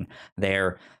happening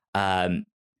there.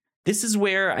 This is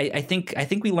where I think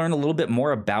we learn a little bit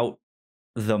more about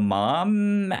the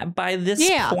mom by this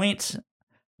point.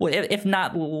 Well, if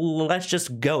not, let's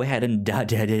just go ahead and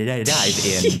dive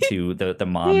into the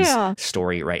mom's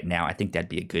story right now. I think that'd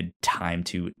be a good time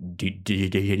to do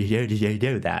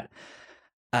that.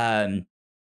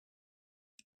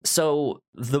 So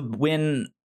when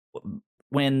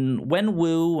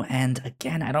Wen-Wu, and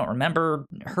again, I don't remember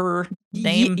her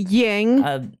name.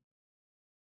 Yang.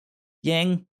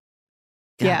 Yang.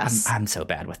 God, yes. I'm so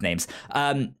bad with names.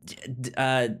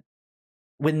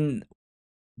 When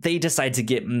they decide to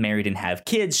get married and have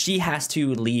kids, she has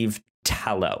to leave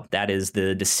Ta Lo. That is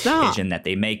the decision that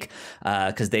they make,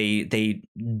 because they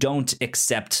don't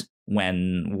accept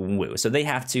Wen-Wu. So they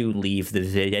have to leave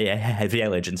the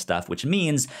village and stuff, which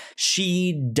means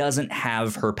she doesn't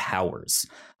have her powers,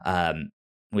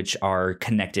 which are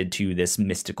connected to this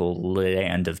mystical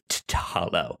land of Ta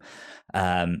Lo.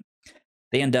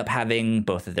 They end up having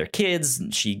both of their kids.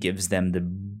 She gives them the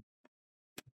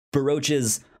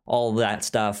broaches all that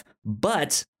stuff,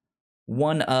 but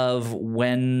one of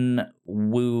Wen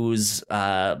Wu's,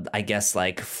 I guess,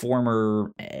 like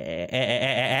former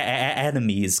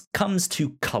enemies comes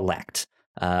to collect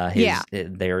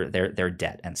their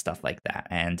debt and stuff like that.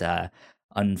 And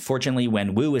unfortunately,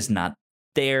 Wen Wu is not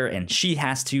there, and she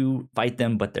has to fight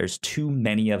them, but there's too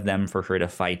many of them for her to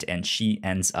fight, and she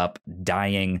ends up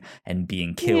dying and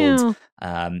being killed.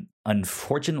 Yeah.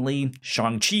 Unfortunately,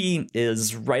 Shang-Chi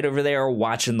is right over there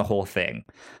watching the whole thing.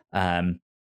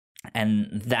 And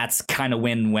that's kind of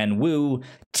when Wen Wu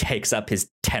takes up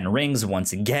his 10 rings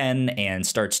once again and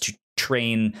starts to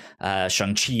train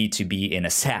Shang-Chi to be an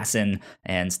assassin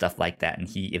and stuff like that. And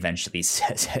he eventually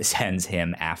sends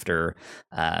him after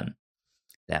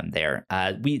them there.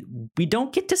 We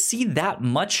don't get to see that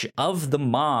much of the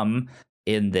mom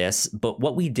in this, but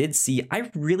what we did see,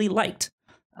 I really liked.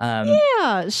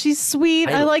 Yeah, she's sweet.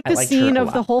 I like the scene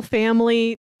of the whole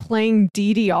family playing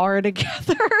DDR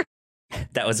together.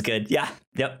 That was good. Yeah.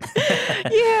 Yep.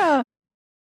 Yeah.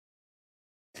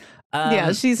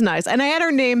 Yeah, she's nice. And I had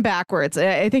her name backwards.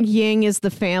 I think Ying is the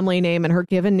family name and her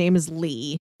given name is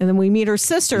Lee. And then we meet her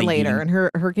sister later and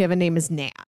her given name is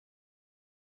Nat.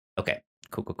 Okay.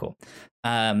 Cool.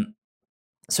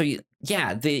 So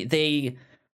yeah, we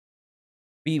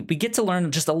get to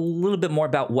learn just a little bit more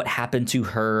about what happened to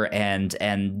her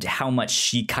and how much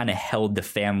she kind of held the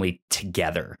family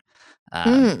together.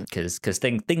 Because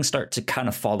things start to kind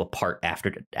of fall apart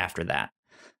after that,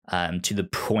 to the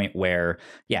point where,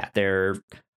 their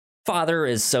father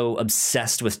is so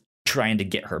obsessed with trying to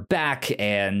get her back,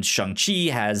 and Shang-Chi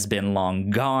has been long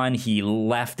gone. He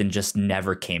left and just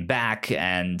never came back,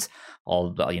 and all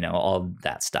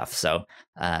that stuff. So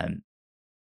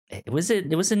it was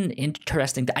an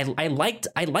interesting. I liked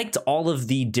all of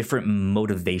the different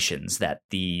motivations that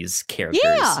these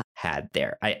characters had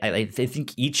there. I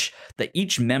think each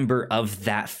member of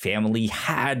that family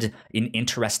had an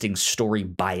interesting story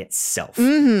by itself.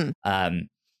 Mm-hmm.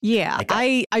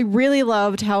 I really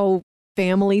loved how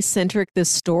family centric this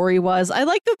story was. I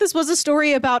like that this was a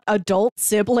story about adult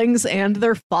siblings and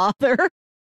their father.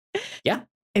 Yeah.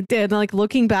 It did. Like,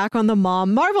 looking back on the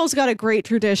mom, Marvel's got a great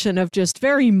tradition of just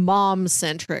very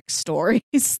mom-centric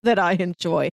stories that I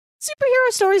enjoy.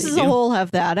 Superhero stories as a whole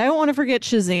have that. I don't want to forget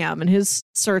Shazam and his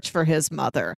search for his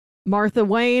mother. Martha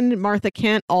Wayne, Martha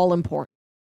Kent, all important.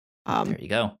 There you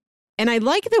go. And I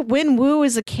like that Wen Wu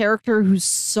is a character who's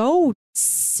so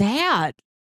sad.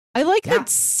 I like that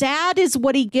sad is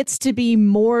what he gets to be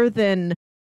more than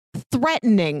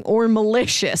threatening or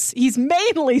malicious. He's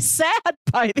mainly sad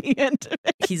by the end of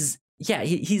it. He's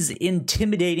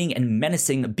intimidating and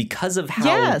menacing because of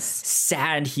how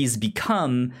sad he's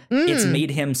become. It's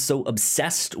made him so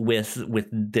obsessed with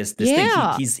this thing.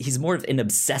 He's more of an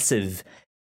obsessive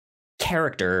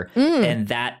character, and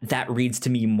that reads to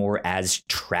me more as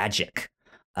tragic.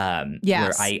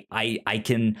 Where I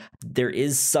can, there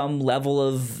is some level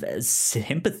of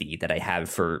sympathy that I have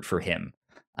for him.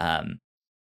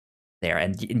 There,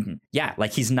 and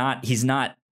like he's not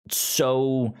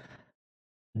so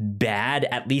bad,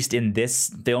 at least in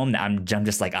this film. I'm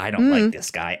just like, I don't like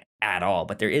this guy at all,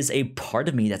 but there is a part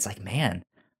of me that's like, man,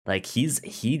 like he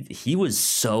was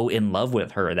so in love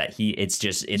with her that it's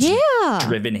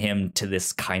driven him to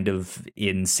this kind of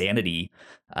insanity.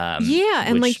 And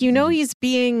he's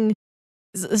being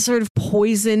sort of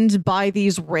poisoned by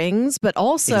these rings, but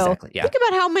also think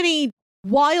about how many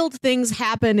wild things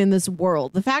happen in this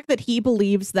world. The fact that he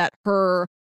believes that her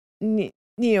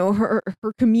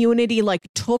community like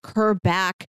took her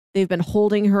back, they've been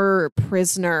holding her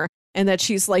prisoner, and that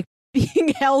she's like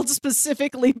being held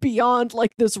specifically beyond like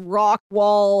this rock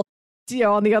wall,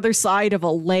 on the other side of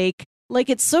a lake. Like,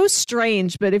 it's so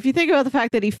strange, but if you think about the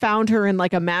fact that he found her in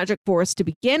like a magic forest to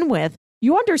begin with,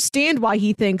 you understand why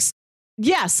he thinks,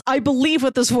 yes, I believe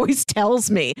what this voice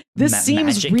tells me. This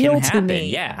seems real to me.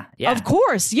 Yeah. Of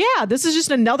course. Yeah. This is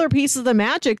just another piece of the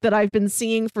magic that I've been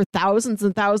seeing for thousands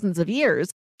and thousands of years.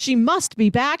 She must be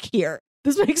back here.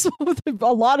 This makes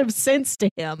a lot of sense to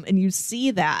him. And you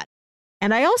see that.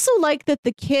 And I also like that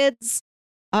the kids,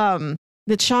 that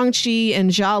Shang-Chi and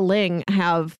Xia Ling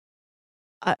have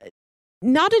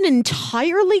not an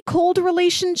entirely cold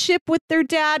relationship with their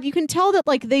dad. You can tell that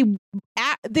like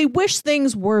they wish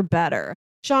things were better.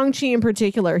 Shang-Chi in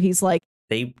particular, he's like,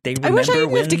 they I wish I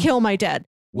didn't have to kill my dad.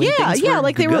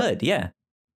 Like they were good. Yeah,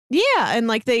 and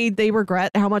like they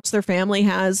regret how much their family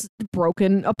has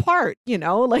broken apart.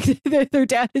 Like their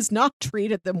dad has not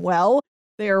treated them well.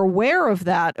 They're aware of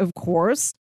that, of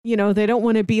course. They don't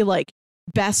want to be like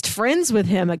best friends with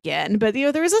him again. But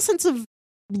there is a sense of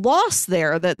loss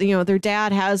there that their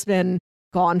dad has been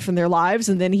gone from their lives,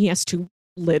 and then he has to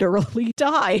literally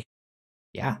die.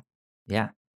 Yeah.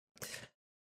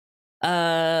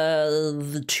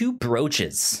 The two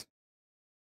brooches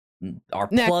are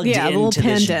plugged into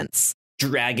this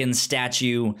dragon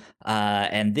statue,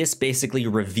 and this basically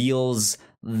reveals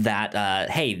that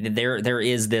hey, there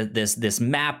is this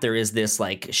map, there is this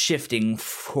like shifting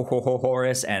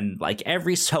forest, and like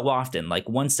every so often, like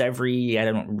once every, I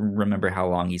don't remember how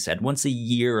long he said, once a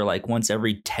year or like once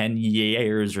every 10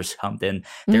 years or something,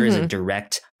 there is a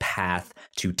direct path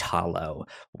to Talo.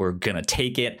 We're gonna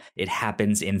take it. It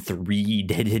happens in 3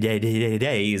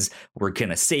 days. We're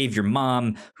gonna save your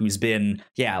mom, who's been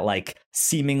like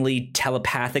seemingly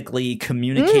telepathically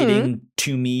communicating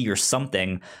to me or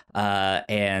something,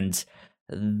 and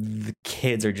the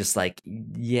kids are just like,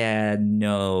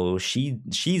 no,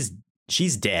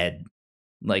 she's dead,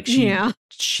 like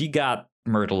she got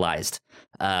myrtleized,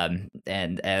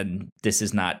 and this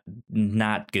is not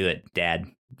good, Dad.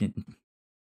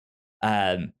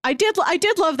 I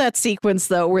did love that sequence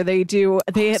though, where there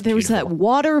was that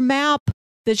water map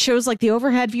that shows like the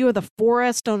overhead view of the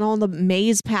forest on all the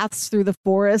maze paths through the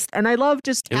forest, and I love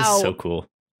just it was how so cool,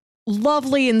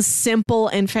 lovely and simple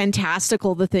and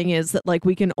fantastical the thing is that like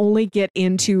we can only get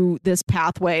into this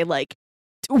pathway like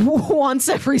once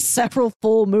every several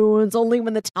full moons, only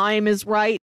when the time is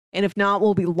right, and if not,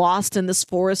 we'll be lost in this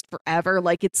forest forever.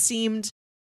 Like it seemed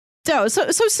so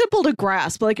simple to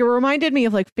grasp. Like it reminded me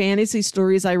of like fantasy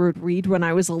stories I would read when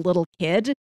I was a little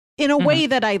kid in a way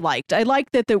that I liked. I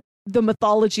liked that the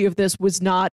mythology of this was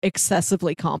not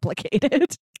excessively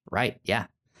complicated. Right, yeah.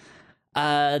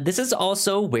 This is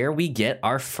also where we get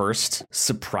our first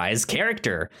surprise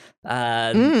character.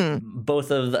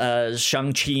 Both of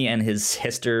Shang-Chi and his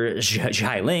sister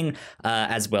Xialing,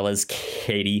 as well as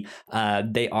Katie,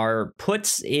 they are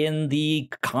put in the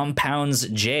compound's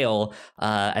jail,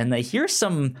 and they hear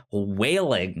some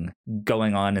wailing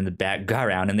going on in the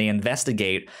background, and they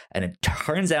investigate, and it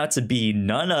turns out to be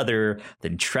none other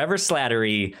than Trevor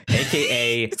Slattery,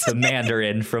 aka the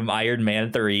Mandarin from Iron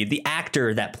Man 3, the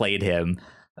actor that played him.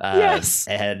 Yes,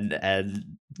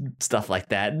 and stuff like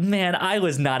that. Man, I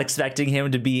was not expecting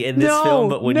him to be in this film,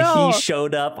 but when he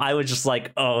showed up, I was just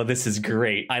like, oh, this is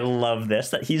great. I love this,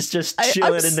 that he's just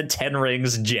chilling in the Ten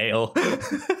Rings jail. I'm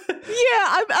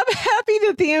happy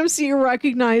that the MCU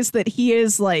recognized that he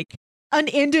is like an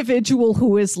individual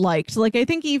who is liked. Like, I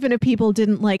think even if people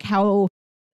didn't like how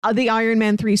the Iron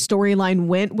Man 3 storyline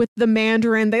went with the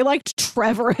Mandarin, they liked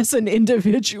Trevor as an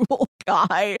individual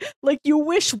guy. Like, you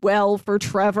wish well for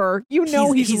Trevor. You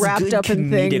know he's wrapped up in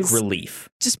things. Relief.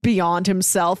 Just beyond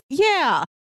himself. Yeah,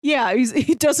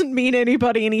 he doesn't mean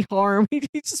anybody any harm. He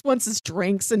just wants his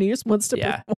drinks and he just wants to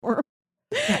perform.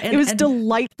 It was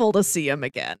delightful to see him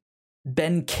again.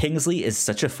 Ben Kingsley is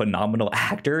such a phenomenal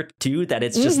actor, too, that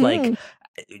it's just like,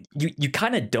 you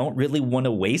kind of don't really want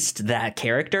to waste that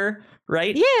character,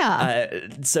 right? Yeah.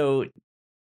 So,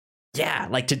 yeah,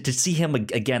 like to see him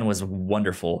again was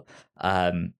wonderful.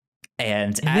 And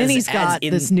then he's got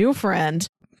this new friend.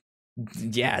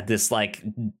 Yeah, this like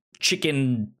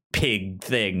chicken pig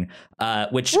thing,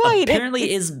 which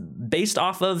apparently is based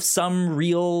off of some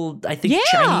real, I think,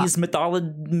 Chinese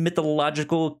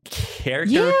mythological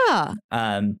character. Yeah.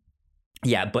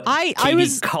 But I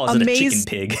was calls amazed. it a chicken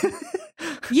pig.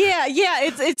 Yeah,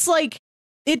 it's like,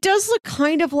 it does look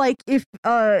kind of like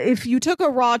if you took a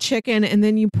raw chicken and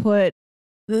then you put,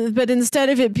 but instead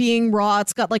of it being raw,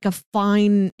 it's got like a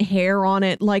fine hair on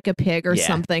it like a pig or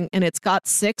something, and it's got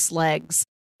 6 legs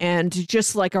and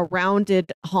just like a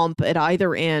rounded hump at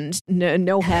either end,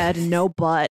 no head, no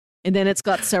butt, and then it's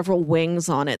got several wings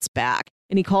on its back,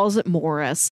 and he calls it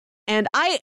Morris. And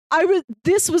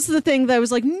this was the thing that I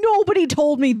was like, nobody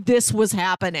told me this was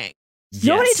happening. Yes.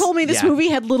 Nobody told me this movie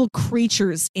had little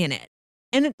creatures in it.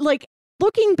 And like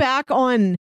looking back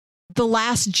on The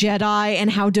Last Jedi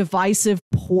and how divisive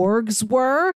porgs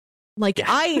were, like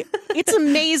it's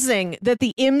amazing that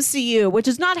the MCU, which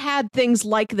has not had things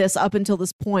like this up until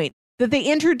this point, that they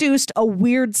introduced a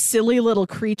weird, silly little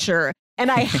creature,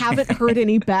 and I haven't heard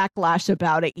any backlash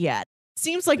about it yet.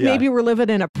 Seems like maybe we're living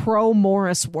in a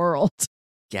pro-Morris world.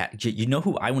 Yeah, you know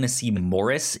who I want to see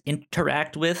Morris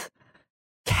interact with?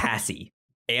 Cassie,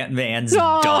 Ant-Man's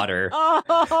daughter.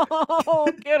 Oh,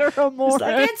 get her a Morris.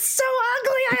 Like, it's so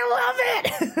ugly, I love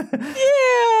it.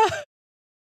 Yeah.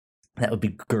 That would be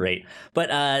great. But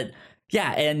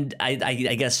and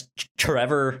I guess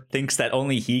Trevor thinks that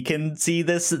only he can see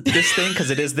this thing because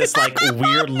it is this like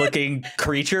weird looking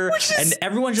creature, and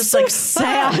everyone's just so like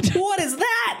sad. What is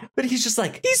that? But he's just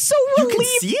like, he's so relieved you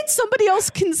can see it? Somebody else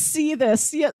can see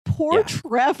this. Yet poor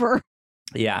Trevor.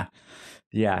 Yeah.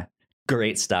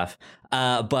 Great stuff.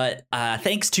 But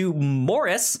thanks to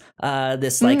Morris,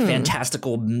 this like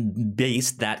fantastical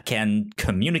beast that can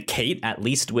communicate at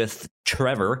least with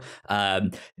Trevor,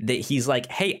 that he's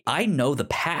like, hey, I know the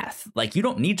path. Like, you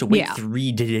don't need to wait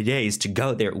 3 days to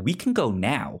go there. We can go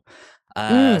now.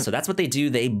 So that's what they do.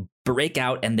 They break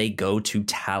out and they go to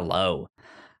Ta Lo.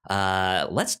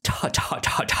 Let's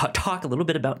talk a little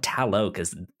bit about Ta Lo,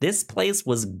 because this place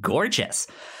was gorgeous.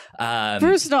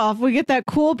 First off, we get that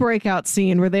cool breakout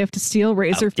scene where they have to steal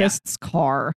Razor Fist's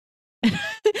car. And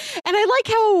I like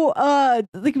how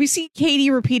like we see Katie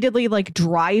repeatedly like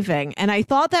driving, and I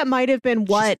thought that might have been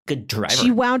what she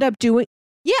wound up doing.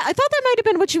 Yeah, I thought that might have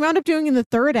been what she wound up doing in the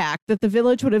third act, that the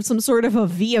village would have some sort of a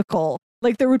vehicle.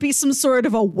 Like there would be some sort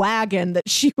of a wagon that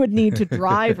she would need to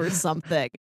drive or something.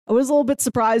 I was a little bit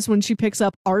surprised when she picks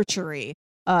up archery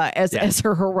as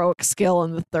her heroic skill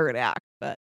in the third act.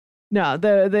 But no,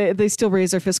 they steal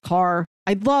Razor Fist's car.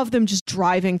 I love them just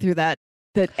driving through that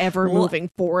ever-moving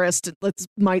forest. It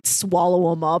might swallow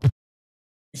them up.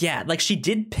 Yeah, like she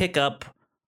did pick up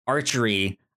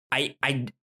archery.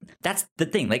 That's the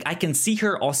thing. Like, I can see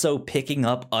her also picking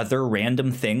up other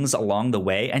random things along the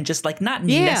way and just like not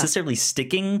necessarily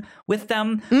sticking with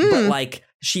them, but like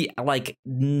she like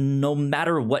no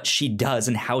matter what she does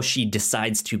and how she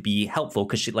decides to be helpful,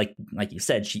 because she like you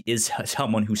said, she is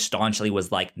someone who staunchly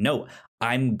was like, no,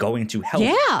 I'm going to help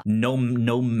no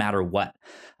matter what.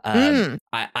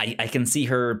 I can see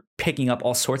her picking up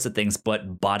all sorts of things,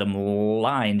 but bottom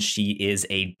line, she is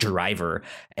a driver,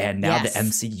 and now the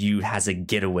MCU has a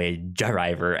getaway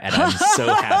driver, and I'm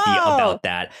so happy about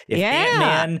that. If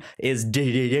Ant-Man is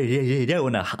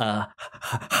doing a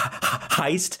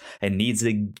heist and needs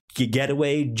a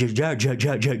getaway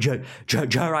driver,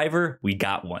 we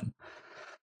got one.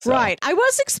 So. Right. I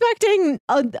was expecting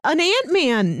an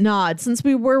Ant-Man nod, since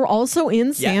we were also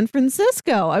in San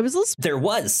Francisco. I was listening. There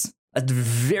was a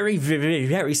very, very,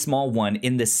 very small one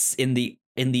in the scene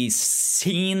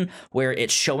where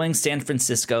it's showing San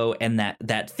Francisco and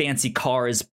that fancy car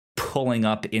is pulling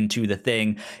up into the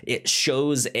thing. It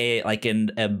shows a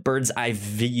bird's eye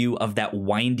view of that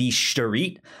windy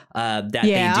street that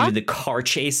they do the car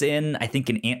chase in. I think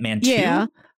in Ant-Man 2. Yeah.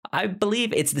 I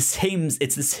believe it's the same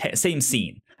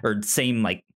scene. Or same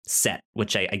like set,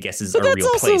 which I guess is a real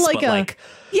place. Like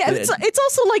it's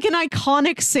also like an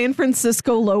iconic San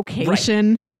Francisco location.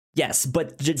 Right. Yes,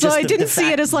 but so I didn't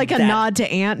see it as like a nod to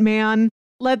Ant-Man.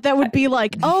 That would be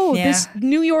like, this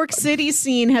New York City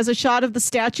scene has a shot of the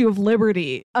Statue of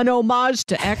Liberty, an homage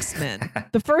to X-Men,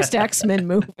 the first X-Men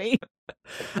movie.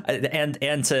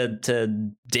 And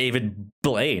to David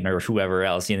Blaine or whoever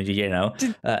else, Planet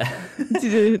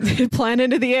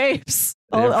of the Apes.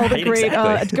 All the great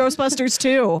Ghostbusters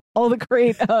 2, all the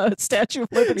great Statue of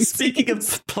Liberty. Speaking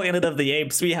of Planet of the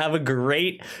Apes, we have a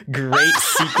great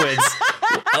sequence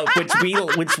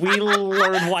which we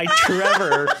learn why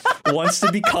Trevor wants to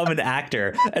become an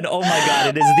actor, and oh my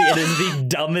god, it is the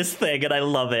dumbest thing, and I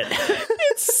love it.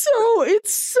 It's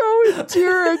so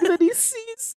endearing that he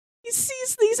sees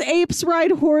these apes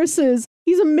ride horses.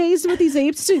 He's amazed what these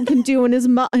apes can do, and his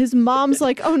mom's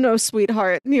like, "Oh no,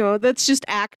 sweetheart, that's just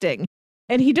acting."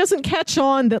 And he doesn't catch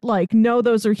on that, like, no,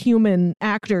 those are human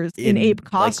actors in ape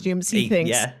costumes. He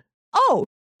thinks, oh,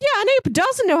 yeah, an ape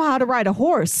doesn't know how to ride a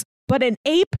horse, but an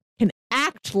ape can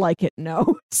act like it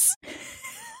knows.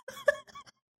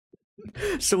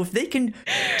 So if they can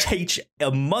teach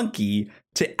a monkey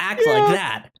to act like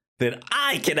that, then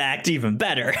I can act even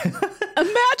better.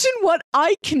 Imagine what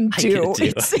I can do.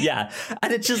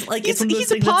 And it's just like,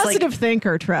 he's a positive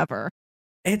thinker, Trevor.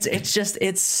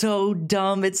 It's so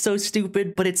dumb, it's so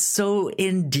stupid, but it's so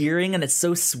endearing, and it's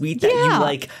so sweet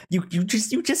that you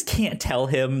just can't tell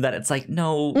him that it's like,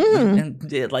 no,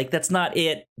 and like that's not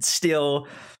it still,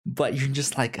 but you're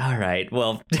just like, all right,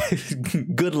 well,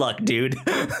 good luck, dude.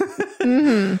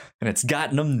 And it's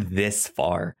gotten him this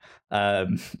far.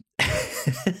 But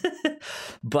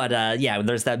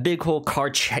there's that big whole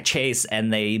car chase,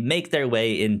 and they make their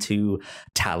way into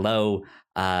Ta Lo,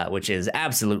 which is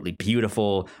absolutely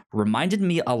beautiful. Reminded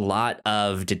me a lot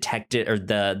of Detective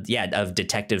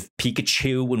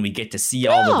Pikachu, when we get to see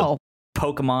all of the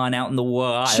Pokemon out in the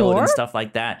wild and stuff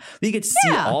like that. We get to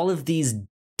see all of these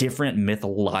different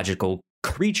mythological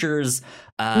creatures,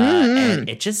 and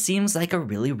it just seems like a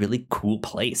really, really cool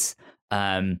place.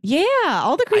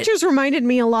 All the creatures reminded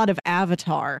me a lot of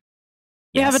Avatar.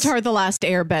 Avatar: The Last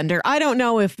Airbender. I don't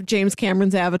know if James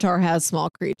Cameron's Avatar has small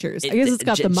creatures. I guess it's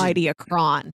got the mighty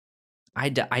Akron. I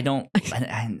don't.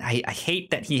 I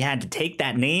hate that he had to take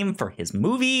that name for his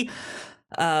movie.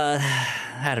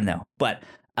 I don't know, but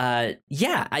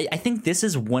I think this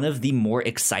is one of the more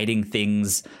exciting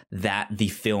things that the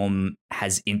film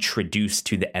has introduced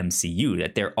to the MCU,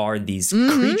 that there are these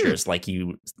creatures, like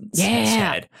you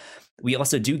said. We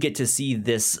also do get to see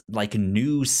this like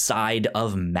new side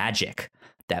of magic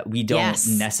that we don't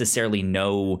necessarily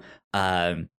know.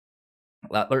 I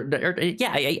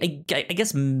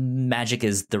guess magic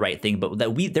is the right thing, but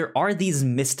that there are these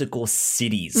mystical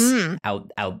cities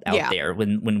out there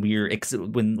when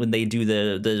they do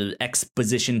the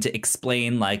exposition to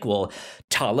explain, like, well,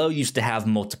 Ta Lo used to have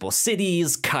multiple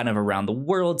cities kind of around the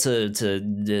world to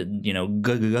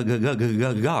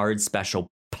guard special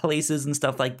places and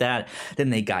stuff like that. Then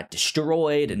they got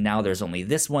destroyed, and now there's only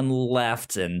this one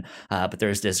left, and but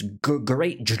there's this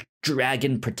great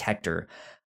dragon protector.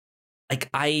 Like,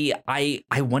 I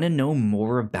want to know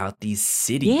more about these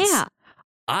cities. Yeah.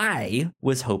 I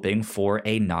was hoping for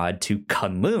a nod to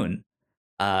Kunlun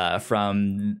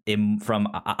from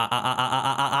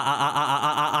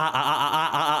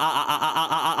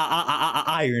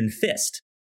Iron Fist.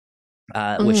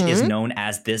 Which is known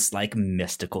as this like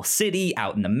mystical city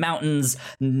out in the mountains.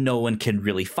 No one can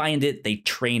really find it. They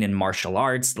train in martial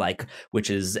arts,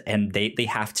 and they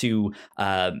have to.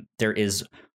 There is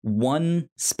one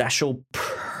special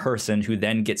person who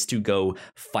then gets to go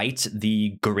fight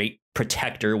the Great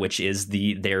Protector, which is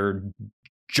their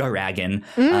dragon.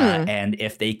 And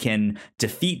if they can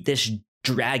defeat this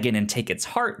dragon and take its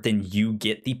heart, then you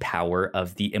get the power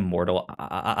of the immortal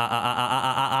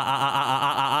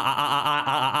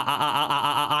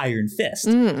Iron Fist.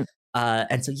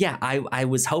 And so, I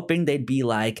was hoping they'd be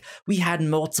like, we had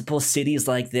multiple cities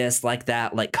like this, like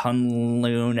that, like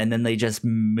Kunlun, and then they just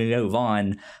move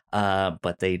on.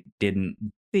 But they didn't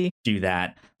do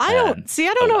that. I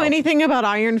don't know anything about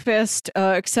Iron Fist,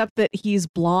 except that he's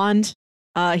blonde.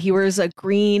 He wears a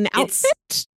green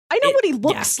outfit. I know what he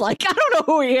looks like. I don't know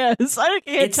who he is. I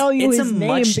can't tell you his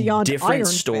name beyond different Iron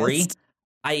story. Fist.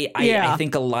 I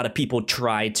think a lot of people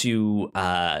try to,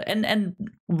 and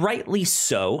rightly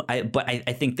so. But I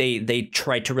think they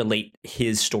try to relate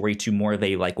his story to more of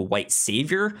a like white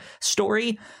savior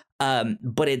story.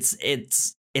 But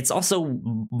it's also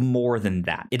more than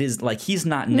that. It is like he's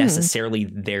not necessarily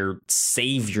their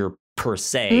savior per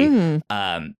se.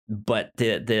 But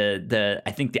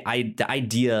I think the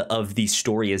idea of the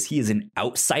story is he is an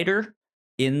outsider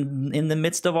in the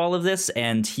midst of all of this,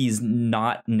 and he's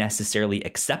not necessarily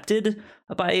accepted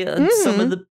by some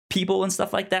of the people and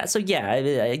stuff like that. So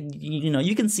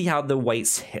you can see how the white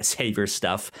savior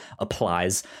stuff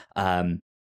applies.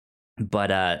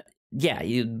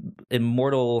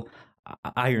 Immortal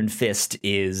Iron Fist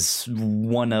is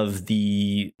one of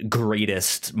the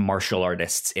greatest martial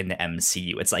artists in the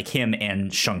MCU. It's like him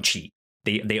and Shang-Chi.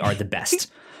 They are the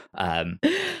best.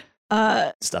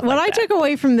 Stuff what like I that. took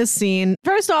away from this scene,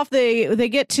 first off, they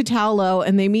get to Ta Lo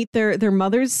and they meet their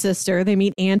mother's sister. They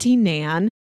meet Auntie Nan.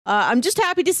 I'm just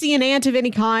happy to see an aunt of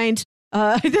any kind.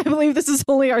 I believe this is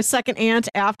only our second aunt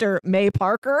after May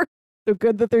Parker. So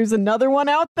good that there's another one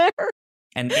out there.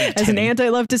 And as an aunt, I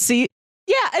love to see.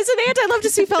 Yeah, as an aunt, I love to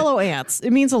see fellow aunts.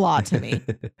 It means a lot to me.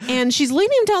 And she's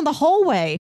leading him down the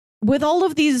hallway with all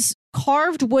of these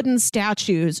carved wooden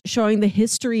statues showing the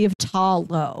history of Ta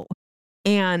Lo.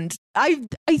 And I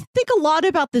think a lot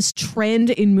about this trend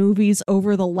in movies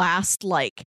over the last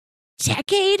like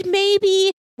decade,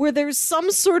 maybe, where there's some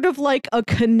sort of like a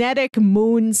kinetic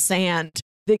moon sand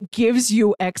that gives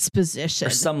you exposition.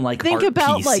 Or some like art piece,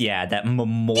 that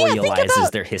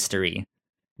memorializes their history.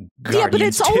 Guardians but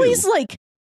it's 2. always like,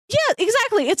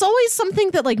 exactly. It's always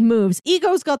something that like moves.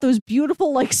 Ego's got those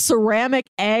beautiful like ceramic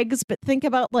eggs, but think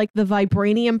about like the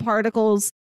vibranium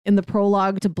particles in the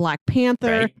prologue to Black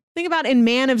Panther. Right. Think about in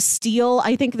Man of Steel.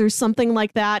 I think there's something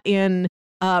like that in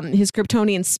his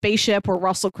Kryptonian spaceship where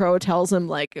Russell Crowe tells him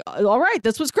like, all right,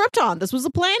 this was Krypton. This was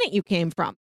the planet you came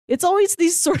from. It's always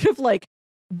these sort of like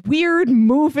weird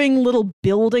moving little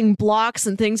building blocks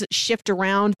and things that shift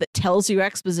around that tells you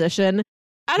exposition.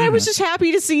 And I was just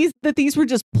happy to see that these were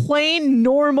just plain,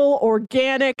 normal,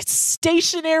 organic,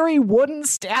 stationary wooden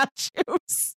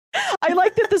statues. I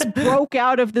like that this broke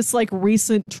out of this like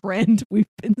recent trend we've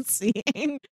been seeing.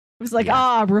 It was like,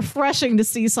 refreshing to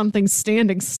see something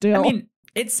standing still. I mean,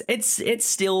 it's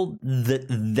still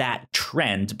that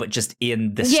trend, but just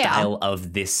in the style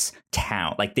of this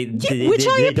town. Like they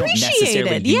don't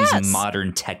necessarily use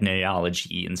modern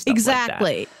technology and stuff like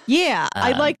that. Yeah,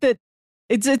 I like that.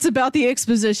 It's about the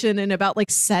exposition and about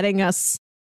like setting us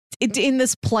in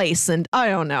this place. And I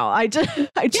don't know. I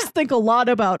just think a lot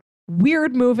about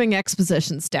weird moving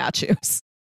exposition statues.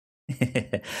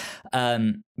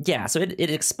 Yeah, so it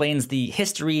explains the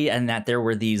history and that there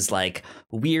were these like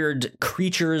weird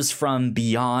creatures from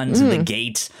beyond the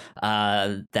gate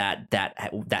that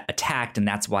attacked, and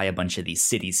that's why a bunch of these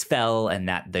cities fell, and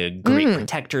that the Great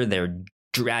Protector, their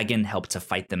dragon, helped to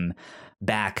fight them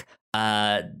back.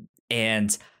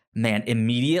 And man,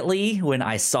 immediately when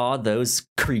I saw those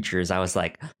creatures, I was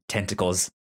like,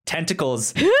 tentacles.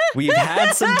 We've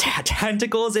had some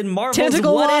tentacles in Marvel's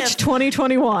Tentacle What Watch If?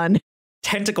 2021.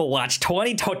 Tentacle Watch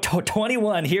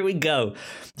 2021. Here we go.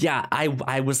 Yeah,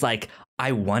 I was like,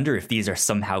 I wonder if these are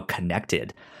somehow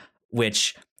connected,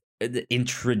 which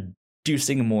introducing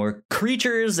more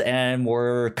creatures and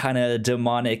more kind of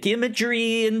demonic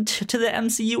imagery into the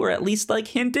MCU, or at least like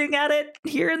hinting at it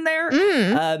here and there.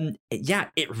 Yeah,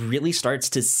 it really starts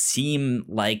to seem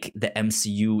like the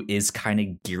MCU is kind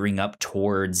of gearing up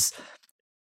towards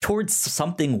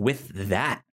something with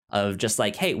that, of just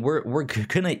like, hey, we're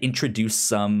gonna introduce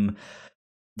some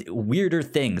weirder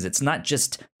things. It's not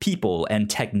just people and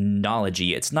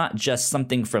technology. It's not just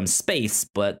something from space,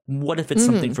 but what if it's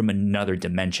something from another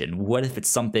dimension? What if it's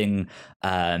something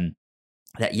that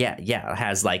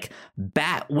has like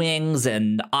bat wings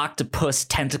and octopus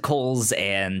tentacles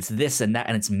and this and that,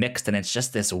 and it's mixed, and it's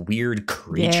just this weird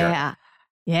creature.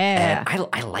 Yeah. And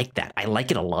I like that. I like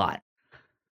it a lot.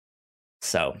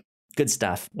 So good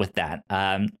stuff with that.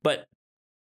 But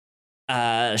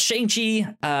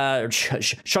Shang-Chi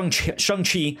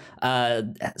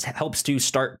helps to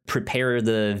prepare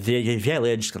the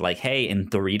village. Like, hey, in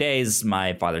 3 days,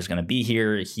 my father's going to be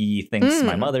here. He thinks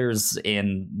my mother's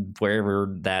in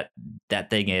wherever that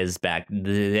thing is back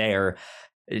there.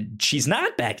 She's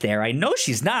not back there. I know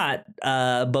she's not.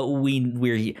 But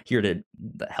we're here to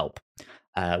help,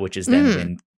 which is then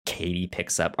when Katie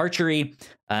picks up archery.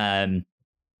 And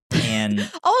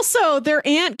also, their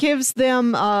aunt gives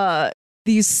them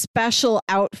these special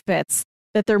outfits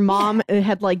that their mom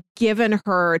had like given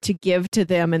her to give to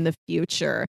them in the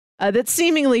future that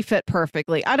seemingly fit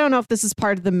perfectly. I don't know if this is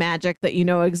part of the magic that you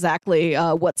know exactly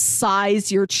what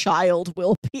size your child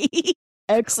will be.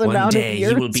 X amount of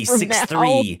years. He will be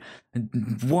 6'3",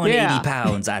 180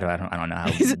 pounds. I don't know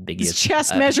how big he is. His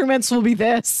chest measurements will be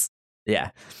this. Yeah.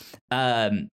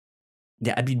 I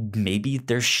mean, maybe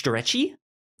they're stretchy.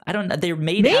 I don't know. They're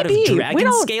made out of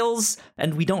dragon scales,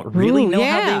 and we don't really know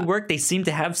how they work. They seem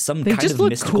to have some kind of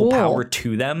mystical power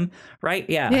to them, right?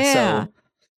 Yeah. So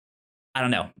I don't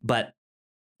know, but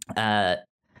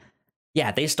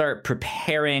they start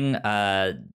preparing.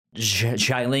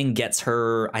 Xialing gets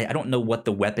her. I don't know what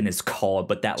the weapon is called,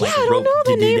 but that like I don't know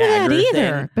the name of that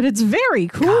either. Thing. But it's very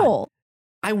cool. God,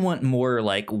 I want more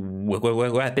like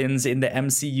weapons in the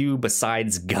MCU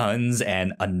besides guns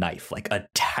and a knife, like a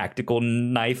tactical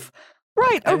knife.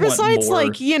 Right. Or besides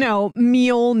like,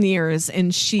 Mjolnirs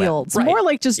and shields. Right. More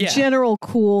like just general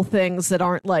cool things that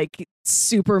aren't like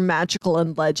super magical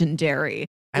and legendary.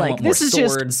 Like this is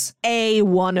just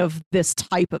one of this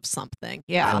type of something.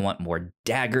 Yeah. I want more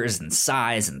daggers and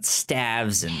scythes and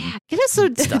staves and get us a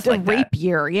like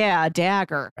rapier. That. Yeah, a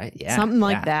dagger. Right. Yeah. Something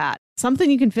like that. Something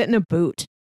you can fit in a boot.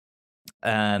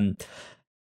 But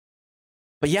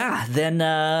yeah, then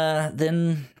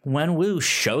Wenwu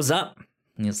shows up.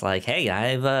 And he's like, "Hey,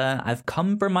 I've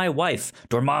come for my wife,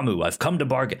 Dormammu. I've come to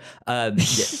bargain."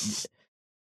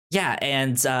 Yeah,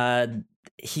 and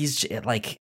he's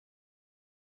like,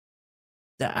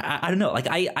 I don't know, like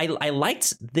I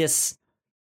liked this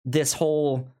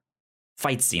whole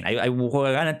fight scene. I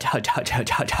want to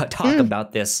talk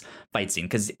about this fight scene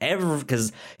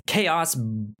because chaos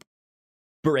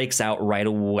breaks out right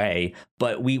away,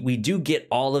 but we do get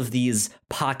all of these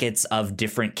pockets of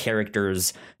different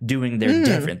characters doing their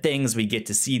different things. We get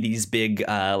to see these big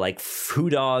like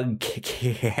foo dog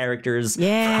characters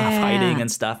fighting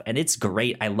and stuff, and it's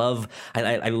great. I love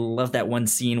that one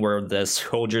scene where the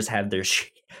soldiers have their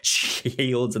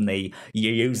shields and they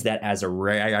use that as a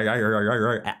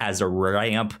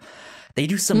ramp. They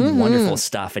do some wonderful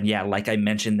stuff. And yeah, like I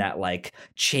mentioned, that like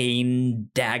chain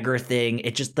dagger thing,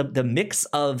 it just the mix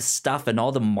of stuff and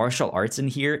all the martial arts in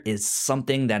here is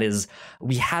something that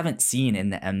we haven't seen in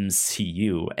the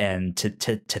MCU. And to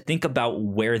think about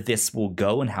where this will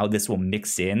go and how this will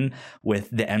mix in with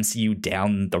the MCU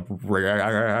down the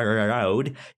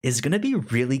road is going to be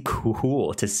really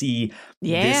cool to see.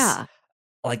 This,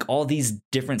 like all these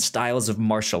different styles of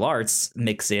martial arts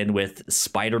mix in with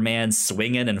Spider-Man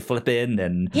swinging and flipping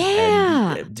and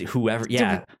whoever.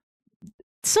 Yeah.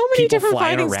 So many different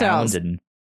fighting styles. And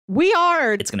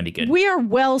it's going to be good. We are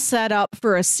well set up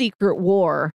for a secret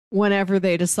war whenever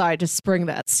they decide to spring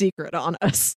that secret on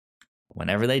us.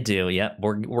 Whenever they do. Yep.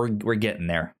 We're getting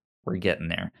there. We're getting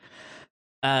there.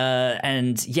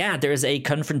 And yeah, there's a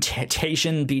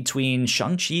confrontation between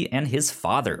Shang-Chi and his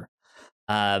father.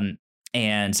 And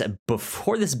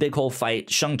before this big whole fight,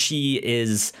 Shang-Chi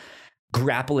is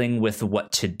grappling with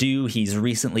what to do. He's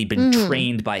recently been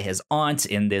trained by his aunt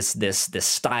in this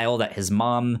style that his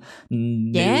mom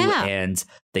knew, and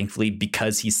thankfully,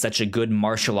 because he's such a good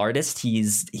martial artist,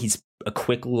 he's a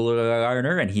quick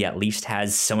learner, and he at least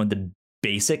has some of the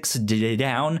basics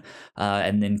down,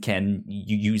 and then can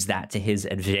use that to his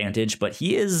advantage. But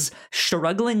he is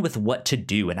struggling with what to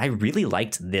do, and I really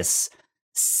liked this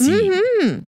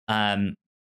scene,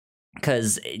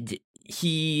 because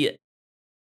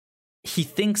he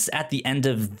thinks at the end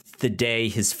of the day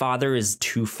his father is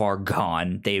too far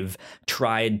gone. They've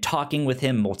tried talking with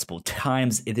him multiple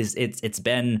times. It's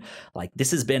been like, this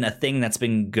has been a thing that's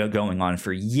been going on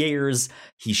for years.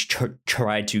 He's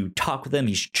tried to talk with him.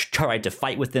 He's tried to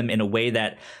fight with him in a way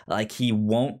that like he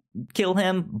won't kill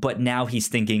him. But now he's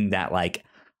thinking that like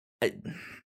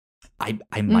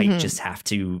I might just have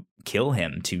to kill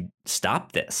him to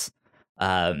stop this.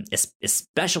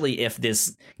 Especially if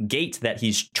this gate that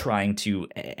he's trying to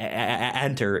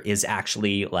enter is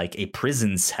actually like a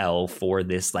prison cell for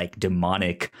this like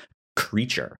demonic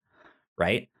creature,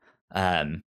 right?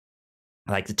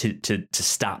 Like to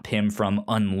stop him from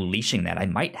unleashing that, I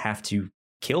might have to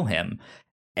kill him,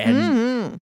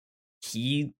 and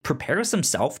he prepares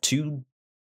himself to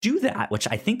do that, which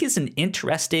I think is an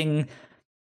interesting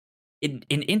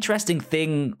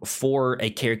thing for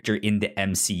a character in the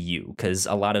MCU, because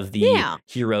a lot of the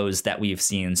heroes that we've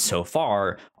seen so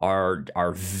far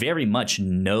are very much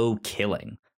no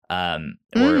killing.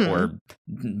 Or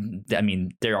I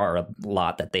mean, there are a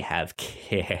lot that they have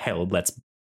killed, let's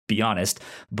be honest,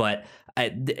 but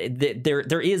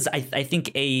there is, I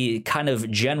think, a kind of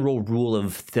general rule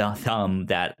of thumb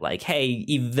that like, hey,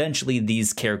 eventually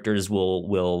these characters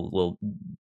will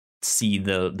see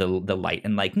the light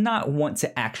and like not want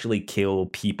to actually kill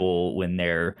people when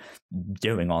they're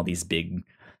doing all these big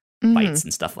fights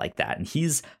and stuff like that. And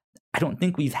I don't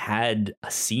think we've had a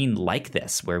scene like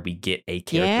this where we get a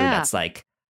character that's like,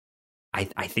 I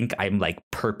think I'm like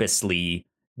purposely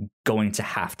going to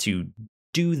have to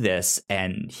do this,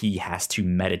 and he has to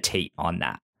meditate on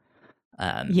that.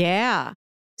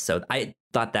 So I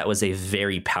thought that was a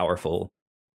very powerful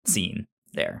scene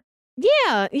there.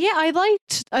 Yeah, I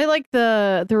liked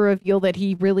the reveal that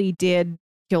he really did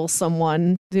kill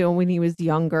someone, when he was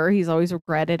younger. He's always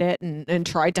regretted it and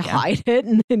tried to hide it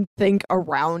and think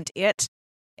around it.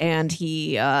 And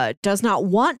he does not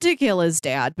want to kill his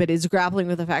dad, but is grappling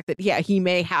with the fact that, he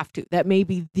may have to. That may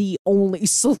be the only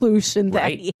solution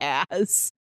that he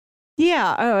has.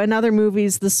 Yeah. Oh, in other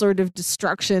movies, the sort of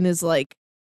destruction is like,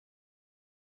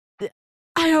 I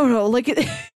don't know, like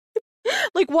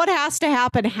like what has to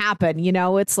happen,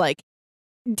 it's like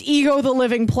Ego the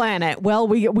Living Planet. Well,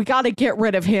 we got to get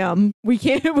rid of him. We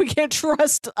can't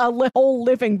trust a whole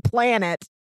living planet,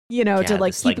 to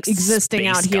like keep existing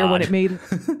out here when it made.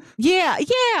 yeah.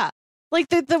 Like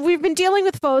we've been dealing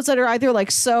with foes that are either like,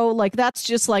 so like that's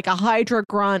just like a Hydra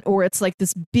grunt, or it's like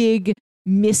this big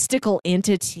mystical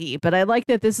entity. But I like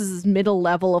that this is this middle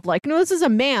level of like, no, this is a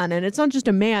man, and it's not just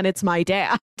a man, it's my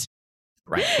dad.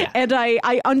 Right. Yeah. And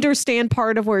I understand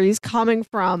part of where he's coming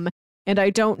from, and I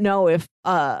don't know if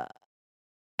how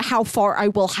far I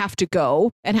will have to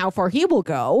go and how far he will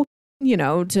go,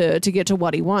 to get to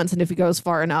what he wants. And if he goes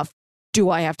far enough, do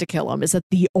I have to kill him? Is that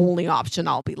the only option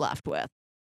I'll be left with?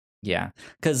 Yeah,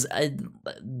 because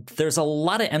there's a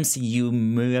lot of MCU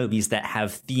movies that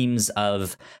have themes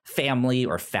of family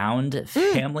or found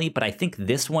family, but I think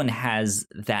this one has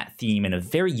that theme in a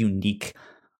very unique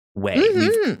way.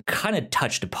 We've kind of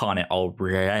touched upon it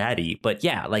already, but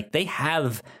yeah, like they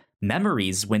have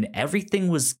memories when everything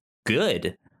was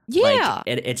good. Yeah,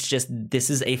 like, it's just,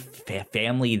 this is a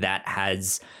family that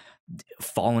has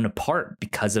fallen apart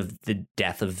because of the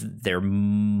death of their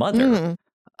mother.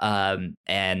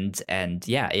 And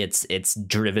yeah, it's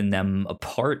driven them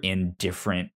apart in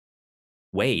different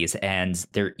ways, and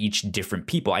they're each different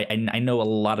people. I know a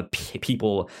lot of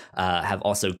people have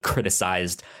also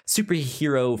criticized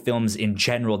superhero films in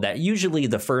general, that usually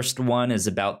the first one is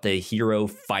about the hero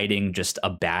fighting just a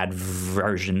bad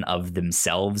version of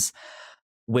themselves,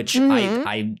 which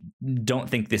I don't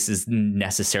think this is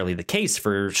necessarily the case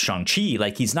for Shang-Chi.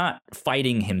 Like, he's not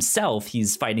fighting himself,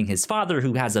 he's fighting his father,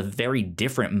 who has a very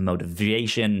different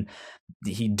motivation.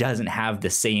 He doesn't have the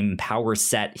same power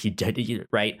set he did,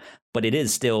 right? But it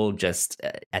is still just,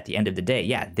 at the end of the day,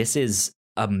 yeah, this is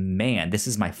a man. This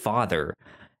is my father,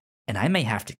 and I may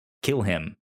have to kill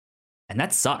him, and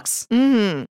that sucks.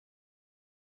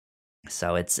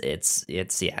 So it's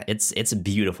a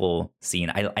beautiful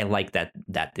scene. I like that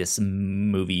this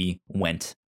movie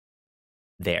went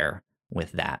there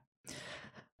with that.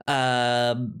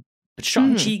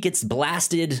 Shang-Chi gets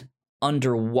blasted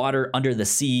underwater, under the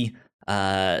sea.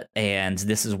 And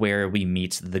this is where we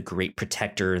meet the Great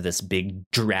Protector, this big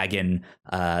dragon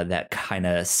that kind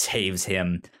of saves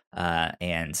him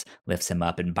and lifts him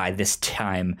up. And by this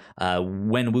time,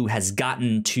 Wenwu has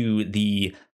gotten to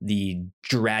the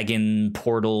dragon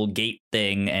portal gate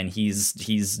thing, and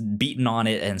he's beaten on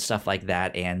it and stuff like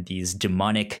that. And these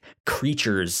demonic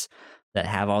creatures that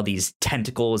have all these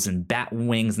tentacles and bat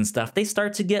wings and stuff, they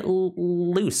start to get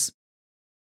loose.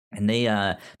 And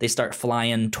they start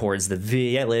flying towards the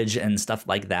village and stuff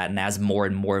like that. And as more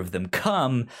and more of them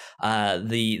come,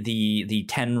 the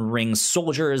 10 Ring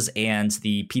soldiers and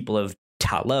the people of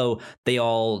Talo, they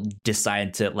all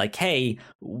decide to, like, hey,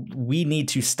 we need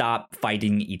to stop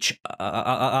fighting each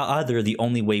other. The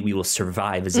only way we will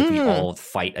survive is if we all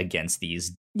fight against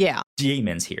these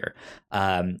demons here.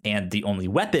 And the only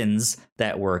weapons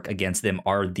that work against them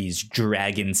are these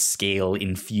dragon scale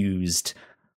infused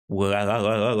weapons.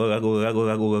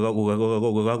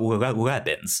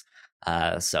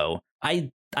 So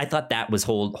I thought that was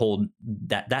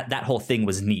that whole thing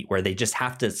was neat, where they just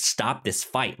have to stop this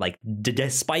fight, like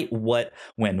despite what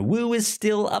Wenwu is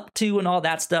still up to and all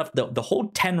that stuff. The whole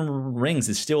 10 Rings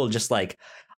is still just like,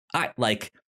 I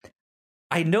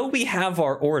know we have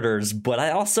our orders, but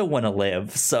I also want to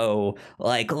live. So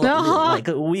like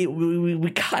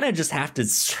we kind of just have to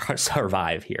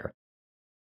survive here.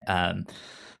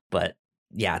 But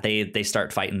yeah, they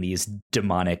start fighting these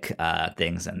demonic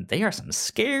things, and they are some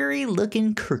scary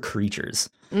looking creatures.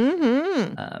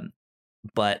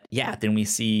 But yeah, then we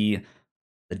see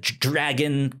the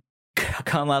dragon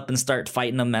come up and start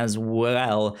fighting them as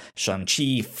well.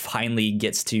 Shang-Chi finally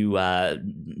gets to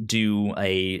do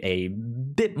a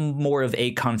bit more of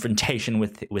a confrontation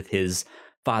with his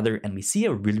father, and we see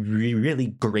a really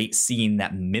great scene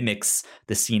that mimics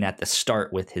the scene at the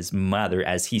start with his mother,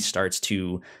 as he starts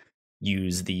to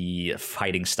use the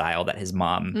fighting style that his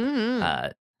mom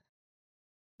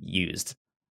used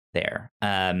there.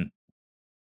 And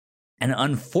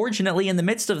unfortunately, in the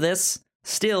midst of this,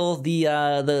 still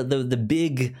the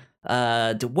big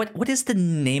what is the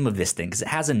name of this thing? Because it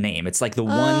has a name. It's like the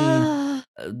one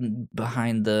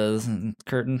behind the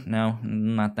curtain. No,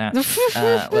 not that.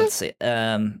 Let's see.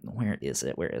 Where is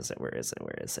it?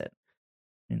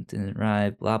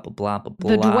 Right, blah blah blah blah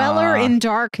blah. The Dweller in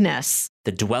Darkness.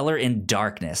 The Dweller in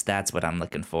Darkness. That's what I'm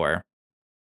looking for.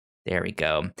 There we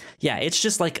go. Yeah, it's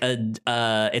just like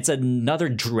it's another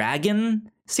dragon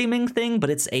seeming thing, but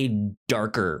it's a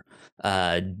darker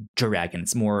dragon.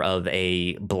 It's more of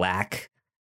a black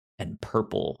and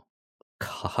purple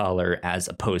color as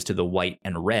opposed to the white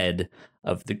and red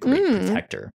of the Great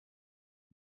Protector.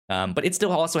 But it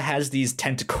still also has these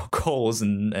tentacles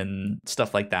and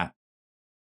stuff like that.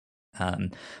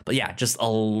 But yeah, just a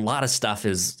lot of stuff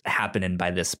is happening by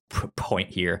this point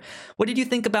here. What did you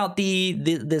think about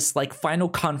this like final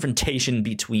confrontation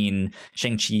between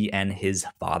Shang-Chi and his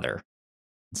father?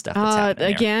 Stuff that's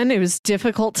happening again, there. It was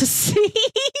difficult to see.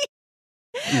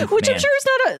 Which man. I'm sure is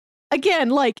not again,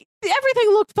 like, everything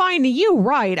looked fine to you,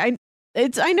 right? I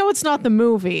know it's not the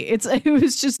movie. It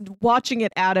was just watching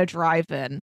it at a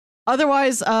drive-in.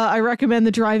 Otherwise, I recommend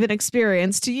the drive-in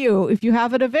experience to you if you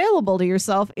have it available to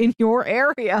yourself in your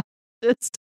area.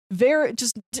 Just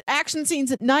action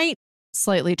scenes at night,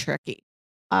 slightly tricky.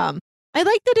 I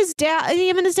like that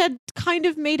him and his dad kind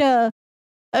of made a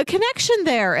connection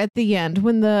there at the end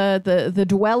when the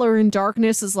Dweller in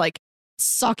Darkness is like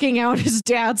sucking out his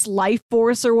dad's life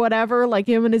force or whatever. Like,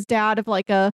 him and his dad have like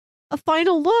a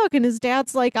final look, and his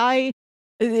dad's like,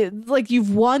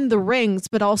 you've won the rings,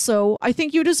 but also I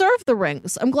think you deserve the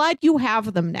rings. I'm glad you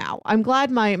have them now. I'm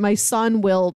glad my son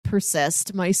will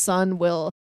persist. My son will,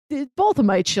 both of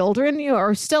my children,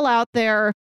 are still out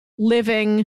there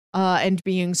living and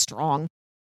being strong.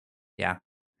 Yeah.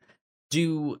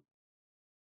 Do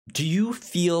you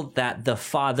feel that the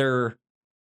father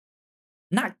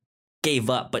not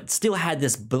gave up, but still had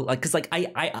this, because like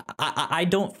I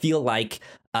don't feel like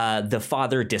the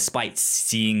father, despite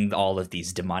seeing all of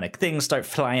these demonic things start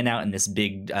flying out in this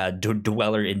big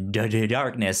Dweller in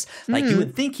Darkness, like you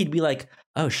would think he'd be like,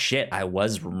 oh shit, I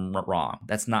was wrong.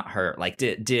 That's not her. Like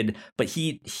but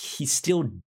he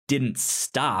still didn't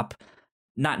stop.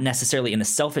 Not necessarily in a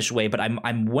selfish way, but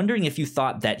I'm wondering if you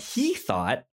thought that he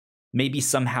thought maybe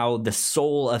somehow the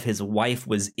soul of his wife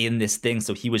was in this thing,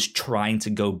 so he was trying to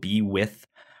go be with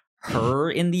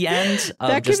her in the end.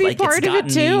 That could be part of it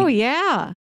too,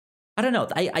 yeah. I don't know.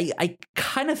 I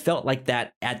kind of felt like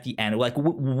that at the end. Like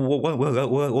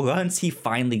once he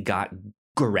finally got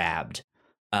grabbed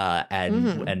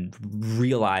and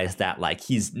realized that like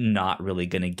he's not really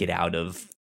gonna get out of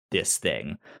this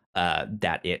thing,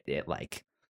 that it like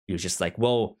he was just like,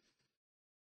 well,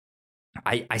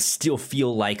 I still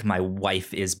feel like my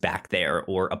wife is back there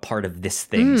or a part of this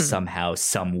thing somehow,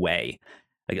 some way.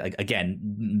 Again,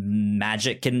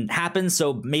 magic can happen.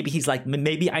 So maybe he's like,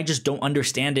 maybe I just don't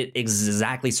understand it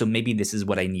exactly. So maybe this is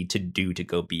what I need to do to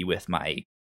go be with my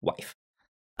wife.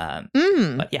 But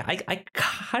yeah, I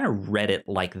kind of read it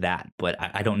like that, but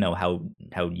I don't know how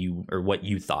you or what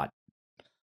you thought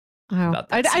about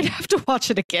that. I'd have to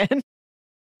watch it again.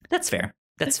 That's fair.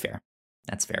 That's fair.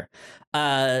 That's fair.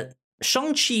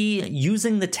 Shang-Chi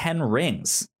using the 10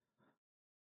 rings.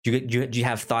 Do you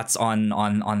have thoughts on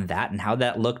that and how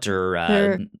that looked?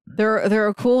 Or they're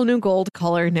a cool new gold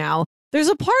color now. There's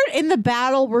a part in the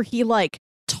battle where he like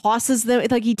tosses them,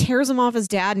 like he tears them off his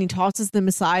dad and he tosses them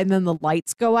aside, and then the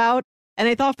lights go out. And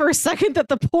I thought for a second that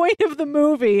the point of the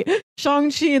movie,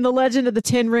 Shang-Chi and the Legend of the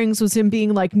Ten Rings, was him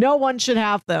being like, no one should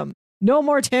have them. No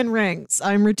more 10 rings.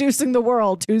 I'm reducing the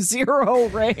world to 0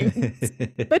 rings.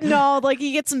 But no, like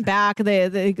he gets them back.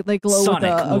 They glow.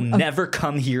 Sonic will never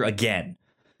come here again.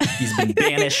 He's been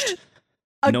banished.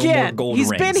 Again, no more gold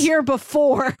he's rings. been here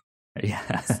before.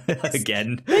 Yeah,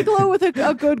 again. They glow with a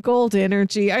good gold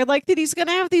energy. I like that he's going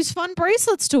to have these fun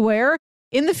bracelets to wear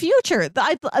in the future.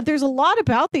 There's a lot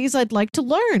about these I'd like to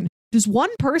learn. Does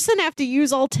one person have to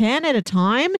use all 10 at a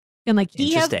time? And like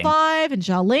he has 5 and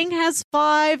Xiaoling has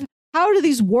 5. How do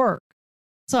these work?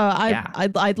 So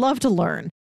I'd love to learn.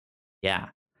 Yeah.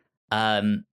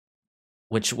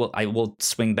 Which I will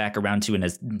swing back around to in a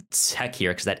sec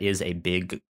here, because that is a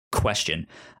big question.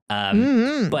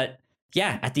 But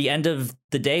yeah, at the end of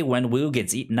the day, when Wu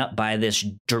gets eaten up by this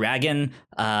dragon,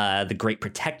 the Great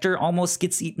Protector almost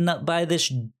gets eaten up by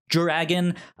this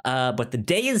dragon, but the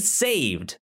day is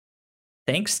saved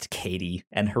thanks to Katie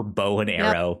and her bow and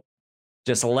arrow.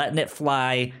 Just letting it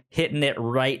fly, hitting it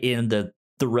right in the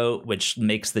throat, which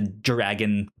makes the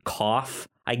dragon cough,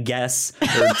 I guess,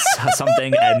 or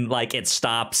something, and like it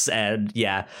stops, and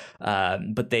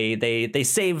but they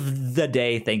save the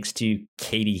day thanks to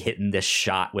Katie hitting this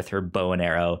shot with her bow and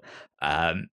arrow.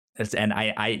 And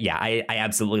I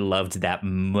absolutely loved that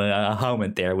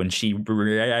moment there when she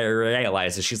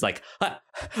realizes, she's like,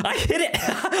 I hit it,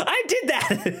 I did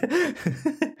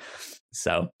that.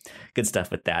 So good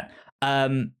stuff with that.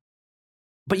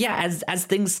 But yeah, as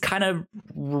things kind of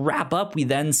wrap up, we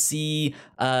then see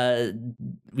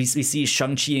we see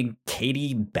Shang-Chi and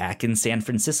Katie back in San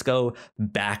Francisco,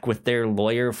 back with their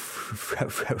lawyer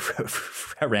friends,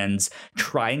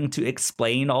 trying to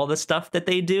explain all the stuff that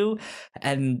they do,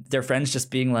 and their friends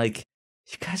just being like,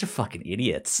 "You guys are fucking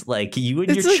idiots! Like you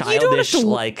and your childish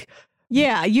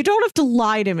yeah, you don't have to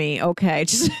lie to me, okay?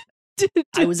 Just."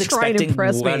 I was expecting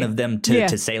one of them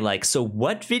to say like, so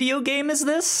what video game is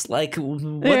this? Like,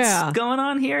 what's going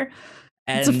on here?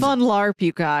 And it's a fun LARP,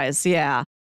 you guys. Yeah.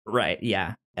 Right.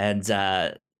 Yeah. And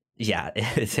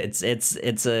it's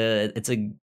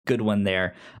a good one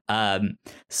there.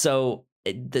 So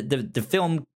the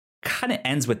film kind of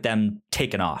ends with them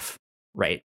taking off,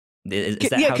 right? Is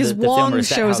that because Wong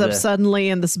shows up suddenly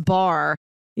in this bar.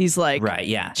 He's like, right,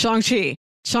 yeah,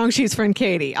 Shang-Chi's friend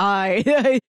Katie,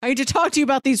 I need to talk to you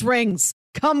about these rings.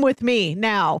 Come with me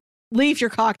now. Leave your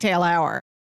cocktail hour.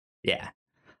 Yeah.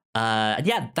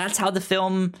 That's how the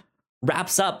film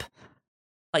wraps up.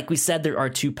 Like we said, there are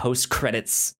 2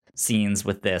 post-credits scenes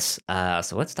with this.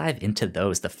 So let's dive into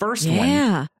those. The first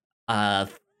one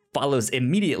follows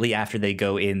immediately after they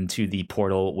go into the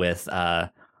portal with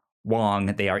Wong.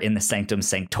 They are in the Sanctum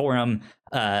Sanctorum.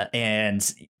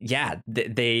 And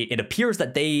it appears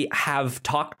that they have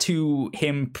talked to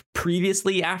him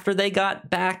previously after they got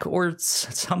back or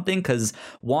something, because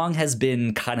Wong has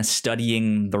been kind of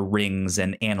studying the rings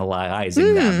and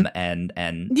analyzing them and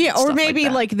or maybe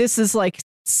like this is like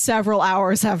several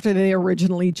hours after they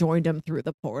originally joined him through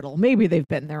the portal. Maybe they've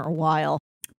been there a while.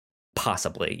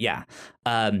 Possibly, yeah.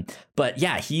 But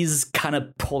yeah, he's kind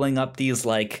of pulling up these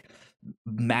like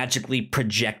magically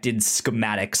projected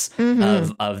schematics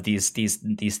of these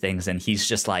things, and he's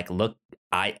just like, look,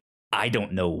 I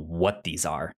don't know what these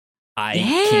are. I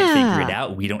can't figure it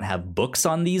out. We don't have books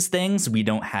on these things. We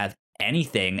don't have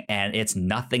anything, and it's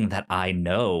nothing that I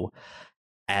know.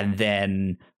 And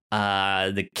then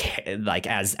then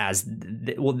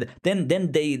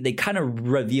they kind of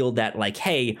revealed that like,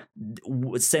 hey,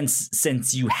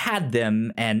 since you had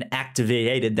them and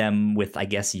activated them with, I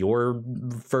guess, your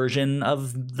version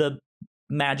of the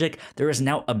magic, there is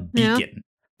now a beacon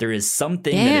There is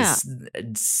something that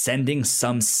is sending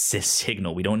some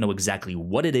signal. We don't know exactly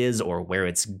what it is or where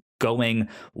it's going,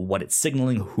 what it's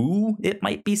signaling, who it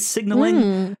might be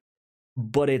signaling,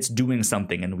 but it's doing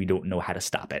something and we don't know how to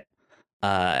stop it.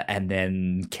 And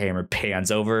then camera pans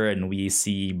over and we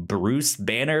see Bruce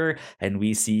Banner and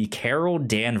we see Carol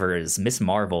Danvers, Miss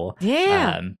Marvel.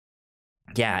 Yeah.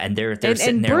 And they're and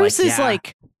sitting there Bruce like, is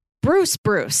like,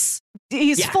 Bruce.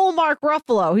 He's full Mark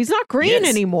Ruffalo. He's not green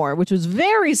anymore, which was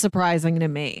very surprising to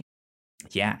me.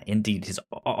 Yeah, indeed. His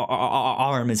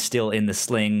arm is still in the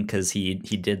sling because he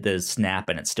did the snap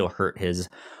and it still hurt his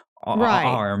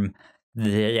arm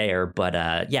there. But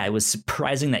it was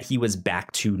surprising that he was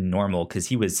back to normal because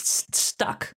he was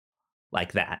stuck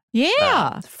like that.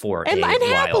 Yeah, for and a while.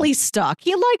 happily stuck.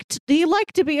 He liked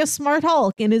to be a smart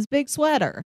Hulk in his big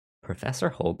sweater. Professor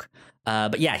Hulk.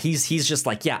 But yeah, he's just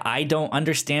like, I don't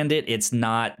understand it. It's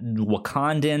not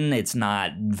Wakandan. It's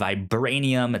not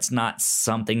vibranium. It's not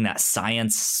something that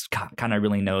science kind of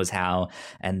really knows how.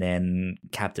 And then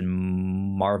Captain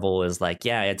Marvel is like,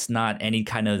 it's not any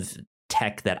kind of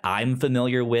tech that I'm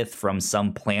familiar with from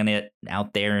some planet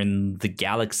out there in the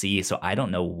galaxy. So I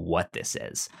don't know what this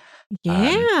is.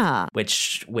 Yeah.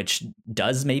 Which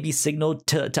does maybe signal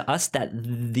to us that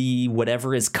the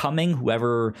whatever is coming,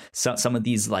 whoever some of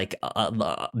these like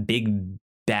big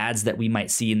bads that we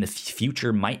might see in the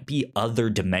future might be other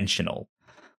dimensional.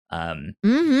 So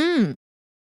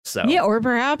or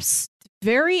perhaps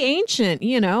very ancient.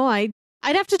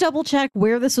 I'd have to double check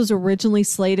where this was originally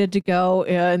slated to go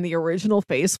in the original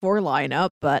Phase 4 lineup,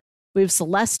 but we have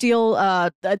Celestial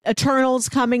Eternals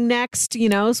coming next,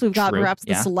 so we've got perhaps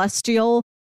the Celestial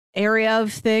area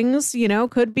of things,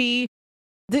 could be,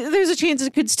 there's a chance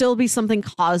it could still be something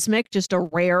cosmic, just a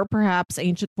rare, perhaps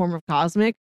ancient form of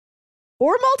cosmic,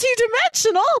 or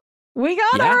multidimensional. We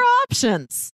got our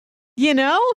options,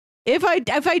 if I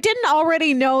didn't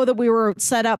already know that we were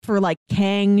set up for like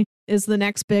Kang is the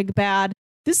next big bad,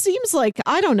 this seems like,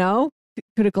 I don't know,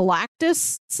 could a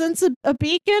Galactus sense a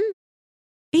beacon?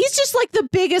 He's just like the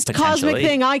biggest cosmic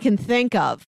thing I can think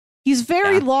of. He's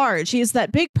very large. He has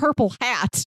that big purple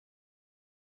hat.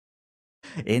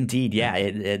 Indeed, yeah.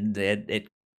 It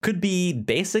could be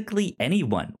basically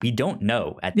anyone. We don't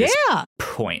know at this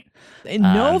point.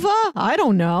 Nova? I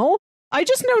don't know. I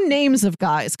just know names of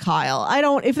guys, Kyle. I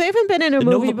don't. If they haven't been in a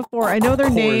movie Nova before, I know their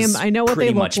name. I know what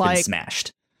they look like. Been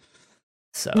smashed.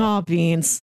 So.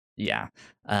 Beans. Yeah.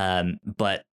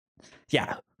 But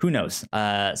yeah, who knows?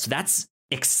 So that's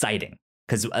exciting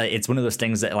because it's one of those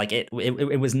things that like it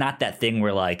was not that thing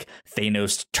where like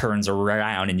Thanos turns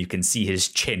around and you can see his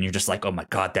chin. You're just like, oh my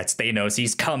god, that's Thanos.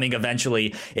 He's coming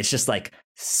eventually. It's just like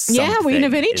we didn't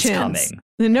have any chins.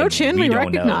 Coming, no chin we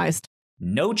recognized.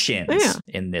 No chins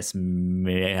in this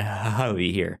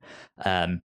movie here.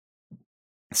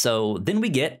 So then we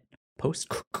get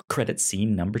post-credit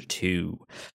scene number 2.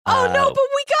 Oh no, but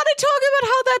we gotta talk about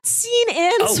how that scene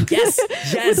ends. Oh yes,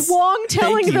 with Wong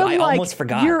telling them I like, almost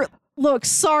forgot. Look,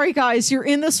 sorry guys, you're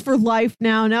in this for life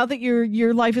now. Now that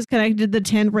your life is connected to the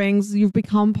 10 rings, you've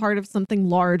become part of something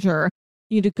larger.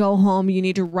 You need to go home. You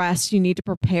need to rest. You need to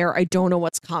prepare. I don't know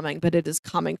what's coming, but it is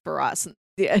coming for us.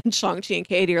 And Shang-Chi and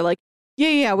Katie are like,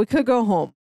 yeah, we could go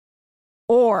home.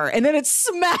 And then it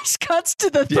smash cuts to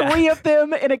the 3 of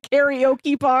them in a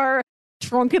karaoke bar,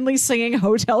 drunkenly singing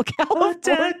Hotel California.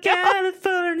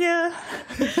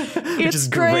 It's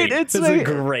great. It's a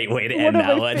great way to end that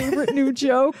one. One of my favorite new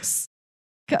jokes.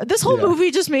 God, this whole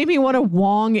movie just made me want a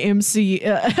Wong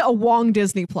a Wong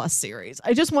Disney Plus series.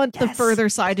 I just want the further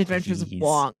side adventures of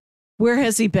Wong. Where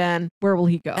has he been? Where will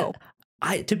he go?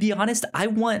 To be honest, I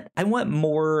want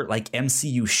more like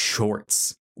MCU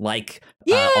shorts. Like,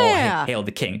 Hail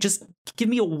the King. Just give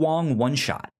me a Wong one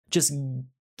shot. Just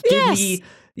give me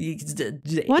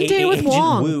One Day with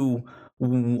Wong.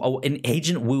 An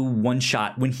Agent Wu one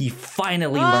shot when he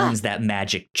finally learns that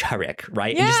magic trick,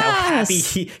 right? And just how happy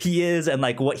he is and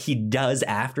like what he does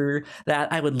after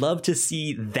that. I would love to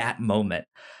see that moment.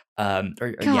 I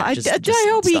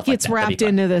hope he gets wrapped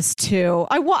into this too.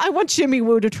 I want Jimmy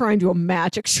Woo to try and do a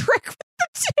magic trick with the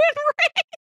 10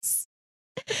 rings.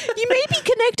 He may be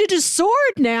connected to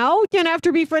Sword now,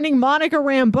 after befriending Monica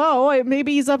Rambeau.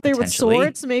 Maybe he's up there with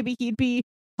swords. Maybe he'd be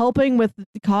helping with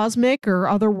cosmic or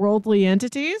otherworldly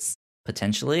entities.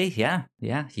 Potentially, yeah.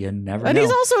 You never know. And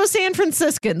he's also a San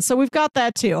Franciscan, so we've got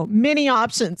that too. Many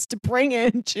options to bring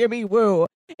in Jimmy Woo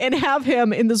and have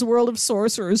him in this world of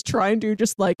sorcerers try and do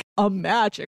just like a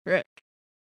magic trick.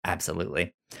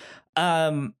 Absolutely.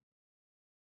 End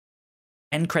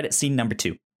credit scene number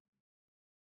 2.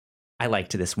 I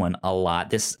liked this one a lot.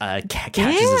 This catches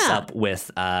us up with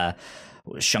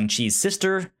Shang-Chi's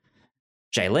sister,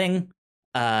 Xialing,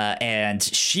 and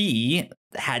she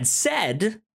had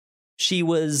said she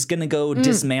was going to go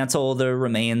dismantle the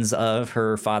remains of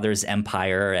her father's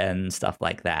empire and stuff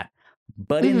like that.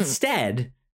 But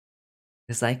instead,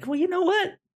 it's like, well, you know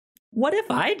what? What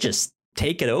if I just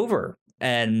take it over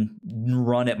and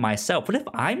run it myself? What if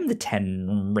I'm the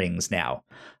 10 rings now?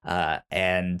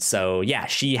 And so, yeah,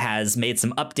 she has made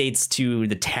some updates to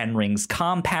the 10 rings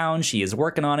compound. She is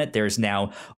working on it. There's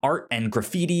now art and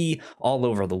graffiti all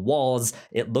over the walls.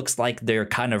 It looks like they're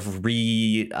kind of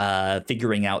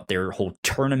figuring out their whole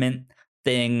tournament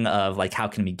thing of like, how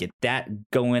can we get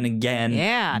that going again?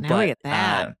 Yeah, now we get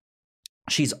that.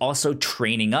 She's also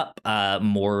training up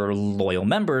more loyal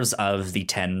members of the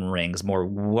 10 rings, more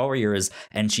warriors,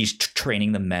 and she's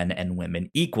training the men and women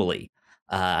equally,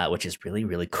 which is really,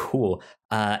 really cool.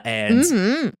 And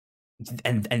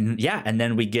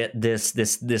then we get this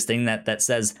thing that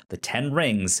says the 10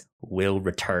 rings will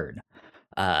return.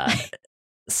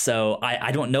 So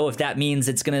I don't know if that means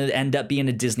it's going to end up being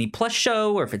a Disney Plus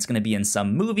show or if it's going to be in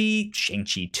some movie.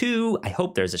 Shang-Chi 2. I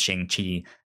hope there's a Shang-Chi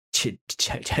 2.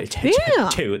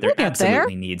 There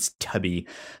absolutely needs to be.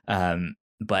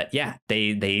 But yeah,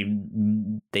 they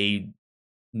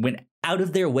went out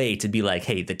of their way to be like,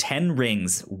 hey, the 10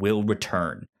 rings will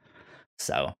return.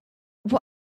 So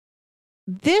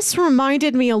this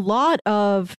reminded me a lot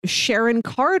of Sharon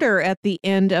Carter at the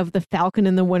end of The Falcon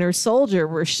and the Winter Soldier,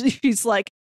 where she's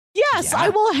like, yes, I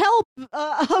will help.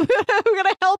 I'm going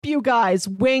to help you guys.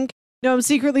 Wink. No, I'm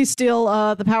secretly still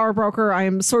the power broker. I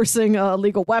am sourcing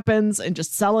illegal weapons and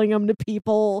just selling them to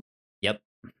people. Yep.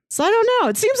 So I don't know.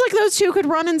 It seems like those two could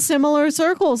run in similar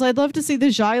circles. I'd love to see the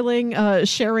Xialing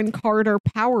Sharon Carter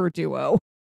power duo.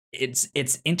 It's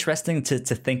interesting to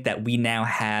think that we now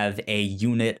have a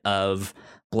unit of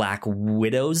Black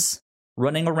Widows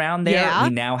running around there. Yeah. We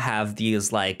now have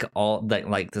these like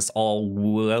this all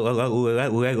women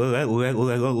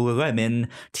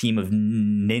team of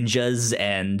ninjas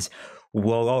and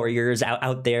warriors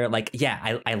out there. Like,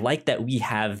 yeah, I like that we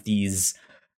have these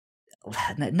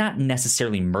not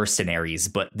necessarily mercenaries,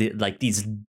 but these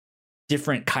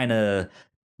different kind of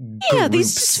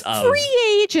these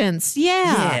free agents.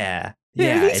 Yeah.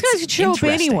 These guys could show up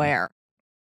anywhere.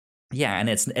 Yeah, and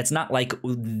it's not like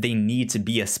they need to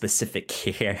be a specific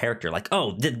character. Like,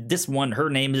 oh, this one, her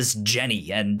name is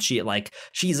Jenny, and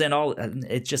she's in all.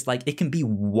 It's just like it can be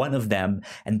one of them,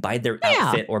 and by their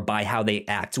outfit or by how they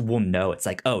act, we'll know. It's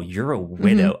like, oh, you're a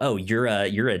widow. Oh, you're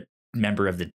a member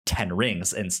of the 10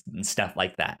 rings and stuff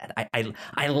like that. And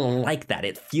I like that.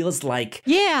 It feels like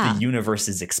the universe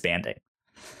is expanding.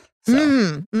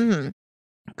 So.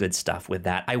 Good stuff with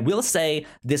that. I will say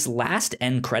this last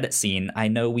end credit scene, I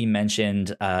know we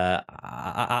mentioned Iron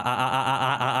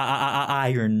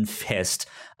Fist.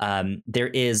 There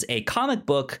is a comic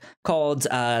book called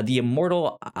The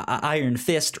Immortal Iron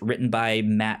Fist written by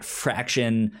Matt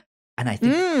Fraction. And I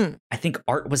think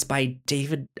art was by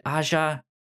David Aja.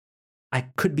 I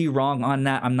could be wrong on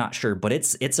that. I'm not sure, but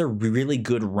it's a really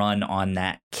good run on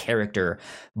that character.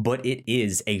 But it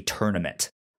is a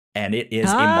tournament, and it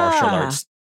is a martial arts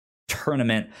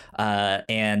tournament.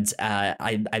 And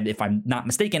if I'm not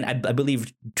mistaken, I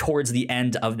believe towards the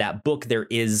end of that book, there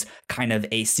is kind of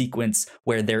a sequence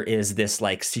where there is this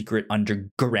like secret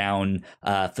underground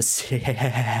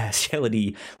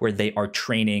facility where they are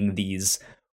training these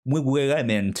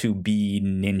women to be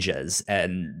ninjas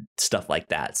and stuff like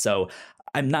that. So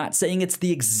I'm not saying it's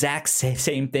the exact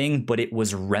same thing, but it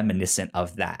was reminiscent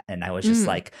of that. And I was just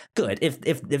like, good.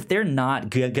 If they're not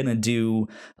gonna do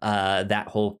that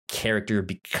whole character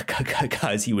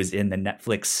because he was in the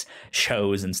Netflix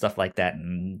shows and stuff like that,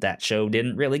 and that show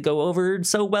didn't really go over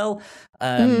so well,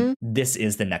 this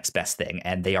is the next best thing,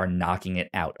 and they are knocking it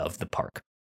out of the park.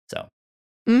 So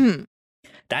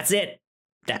that's it.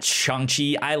 That's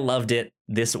Shang-Chi. I loved it.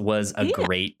 This was a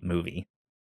great movie.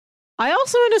 I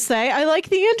also want to say I like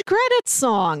the end credits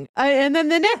song. And then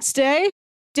the next day,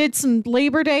 did some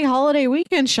Labor Day holiday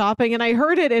weekend shopping, and I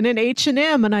heard it in an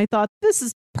H&M, and I thought, this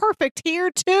is perfect here,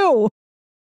 too.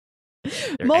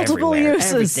 They're multiple everywhere.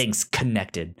 uses. Everything's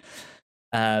connected.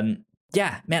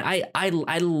 Yeah, man,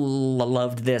 I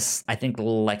loved this. I think,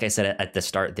 like I said at the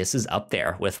start, this is up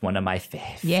there with one of my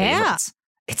favorites.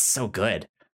 It's so good.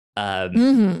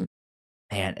 And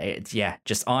it's,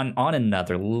 just on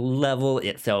another level.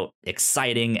 It felt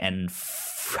exciting and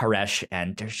fresh,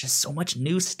 and there's just so much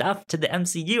new stuff to the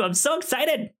MCU. I'm so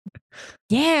excited.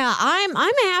 Yeah,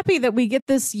 I'm happy that we get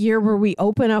this year where we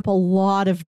open up a lot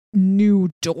of new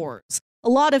doors. A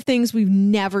lot of things we've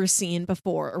never seen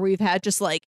before, or we've had just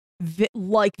like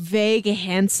vague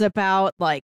hints about,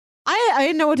 like I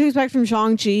didn't know what to expect from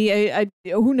Shang-Chi.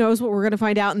 Who knows what we're going to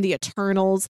find out in the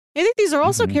Eternals. I think these are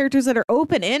also characters that are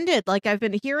open-ended. Like, I've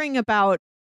been hearing about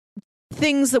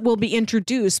things that will be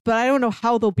introduced, but I don't know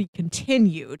how they'll be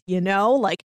continued, you know?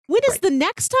 Like, when is the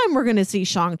next time we're going to see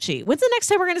Shang-Chi? When's the next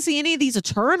time we're going to see any of these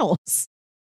Eternals?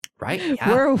 Right.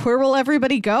 Yeah. Where will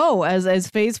everybody go as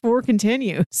Phase 4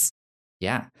 continues?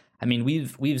 Yeah. I mean,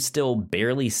 we've still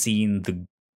barely seen the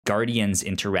Guardians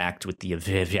interact with the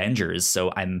Avengers,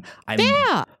 so I'm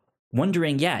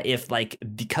wondering, if like,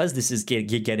 because this is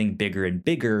getting bigger and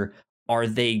bigger, will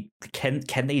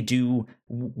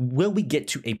we get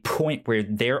to a point where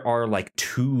there are like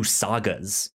two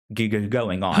sagas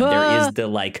going on? There is the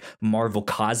like Marvel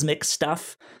cosmic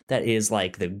stuff that is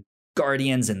like the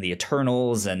Guardians and the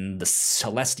Eternals and the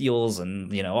Celestials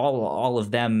and, you know, all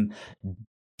of them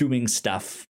doing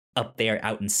stuff up there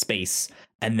out in space,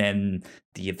 and then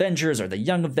the Avengers or the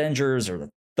Young Avengers or the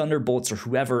Thunderbolts or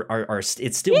whoever are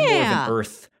it's still more of an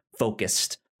Earth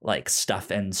focused like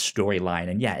stuff and storyline.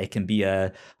 And it can be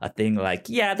a thing like,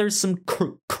 there's some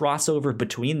crossover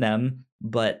between them,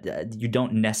 but you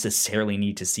don't necessarily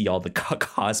need to see all the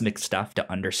cosmic stuff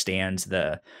to understand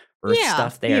the Earth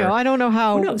stuff there. You know, I don't know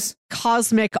how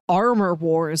cosmic armor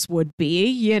wars would be.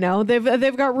 You know,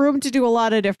 they've got room to do a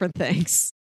lot of different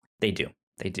things. They do.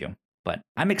 But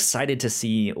I'm excited to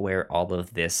see where all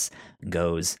of this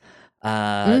goes.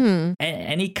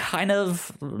 Any kind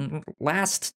of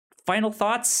last final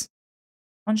thoughts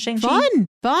on Shang-Chi?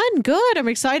 Fun, good. I'm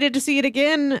excited to see it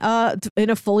again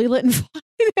in a fully lit in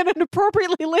an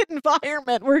appropriately lit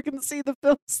environment where we can see the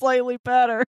film slightly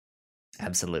better.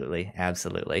 Absolutely.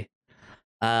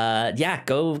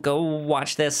 Go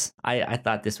watch this. I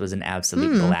thought this was an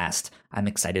absolute blast. I'm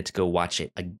excited to go watch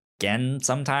it again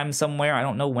sometime somewhere. I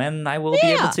don't know when I will be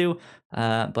able to,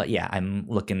 but I'm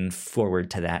looking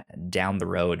forward to that down the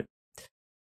road.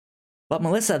 But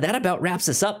Melissa, that about wraps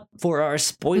us up for our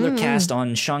spoiler cast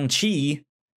on Shang-Chi.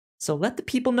 So let the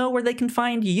people know where they can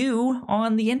find you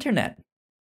on the internet.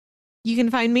 You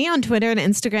can find me on Twitter and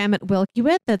Instagram at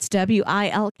Wilkywit. That's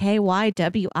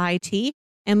WILKYWIT.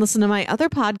 And listen to my other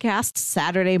podcast,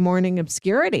 Saturday Morning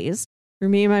Obscurities, where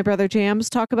me and my brother Jams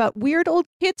talk about weird old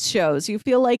kids shows you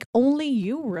feel like only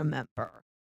you remember.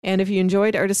 And if you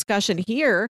enjoyed our discussion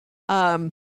here,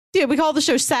 we call the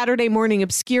show Saturday Morning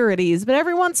Obscurities, but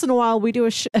every once in a while we do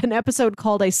an episode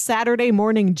called A Saturday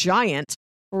Morning Giant,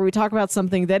 where we talk about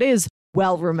something that is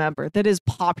well remembered, that is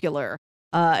popular.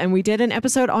 And we did an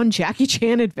episode on Jackie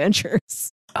Chan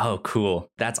Adventures. Oh, cool.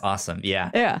 That's awesome. Yeah.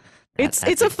 Yeah. It's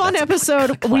a fun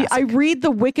episode. I read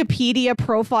the Wikipedia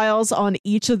profiles on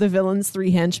each of the villains'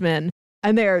 three henchmen,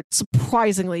 and they're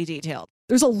surprisingly detailed.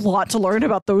 There's a lot to learn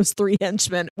about those three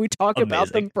henchmen. We talk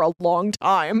about them for a long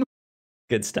time.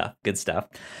 Good stuff.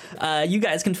 You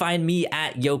guys can find me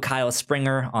at Yo Kyle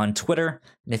Springer on Twitter.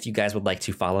 And if you guys would like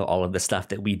to follow all of the stuff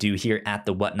that we do here at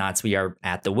The Whatnots, we are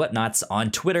at The Whatnots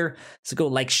on Twitter. So go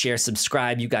like, share,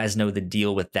 subscribe. You guys know the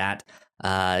deal with that.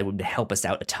 It would help us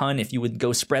out a ton if you would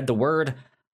go spread the word.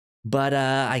 But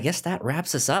I guess that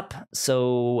wraps us up.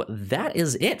 So that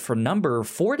is it for number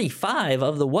 45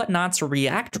 of the Whatnots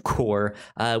Reactor Core.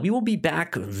 We will be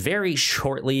back very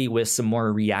shortly with some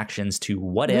more reactions to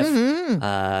What If.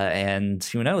 And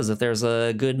who knows, if there's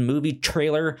a good movie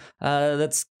trailer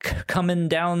that's coming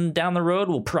down the road,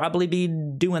 we'll probably be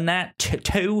doing that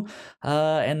too.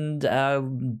 And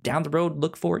down the road,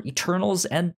 look for Eternals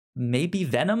and maybe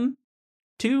Venom.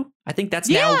 I think that's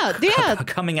now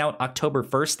coming out October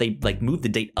 1st. They like moved the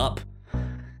date up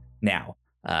now,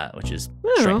 which is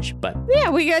strange. But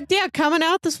we got coming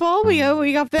out this fall. We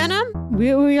got Venom.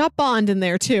 We got Bond in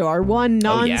there too. Our one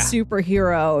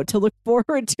non-superhero to look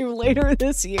forward to later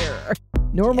this year.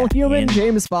 Normal human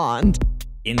James Bond.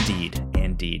 Indeed.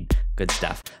 Good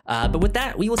stuff. But with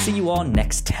that, we will see you all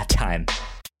next time.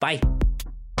 Bye.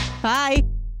 Bye.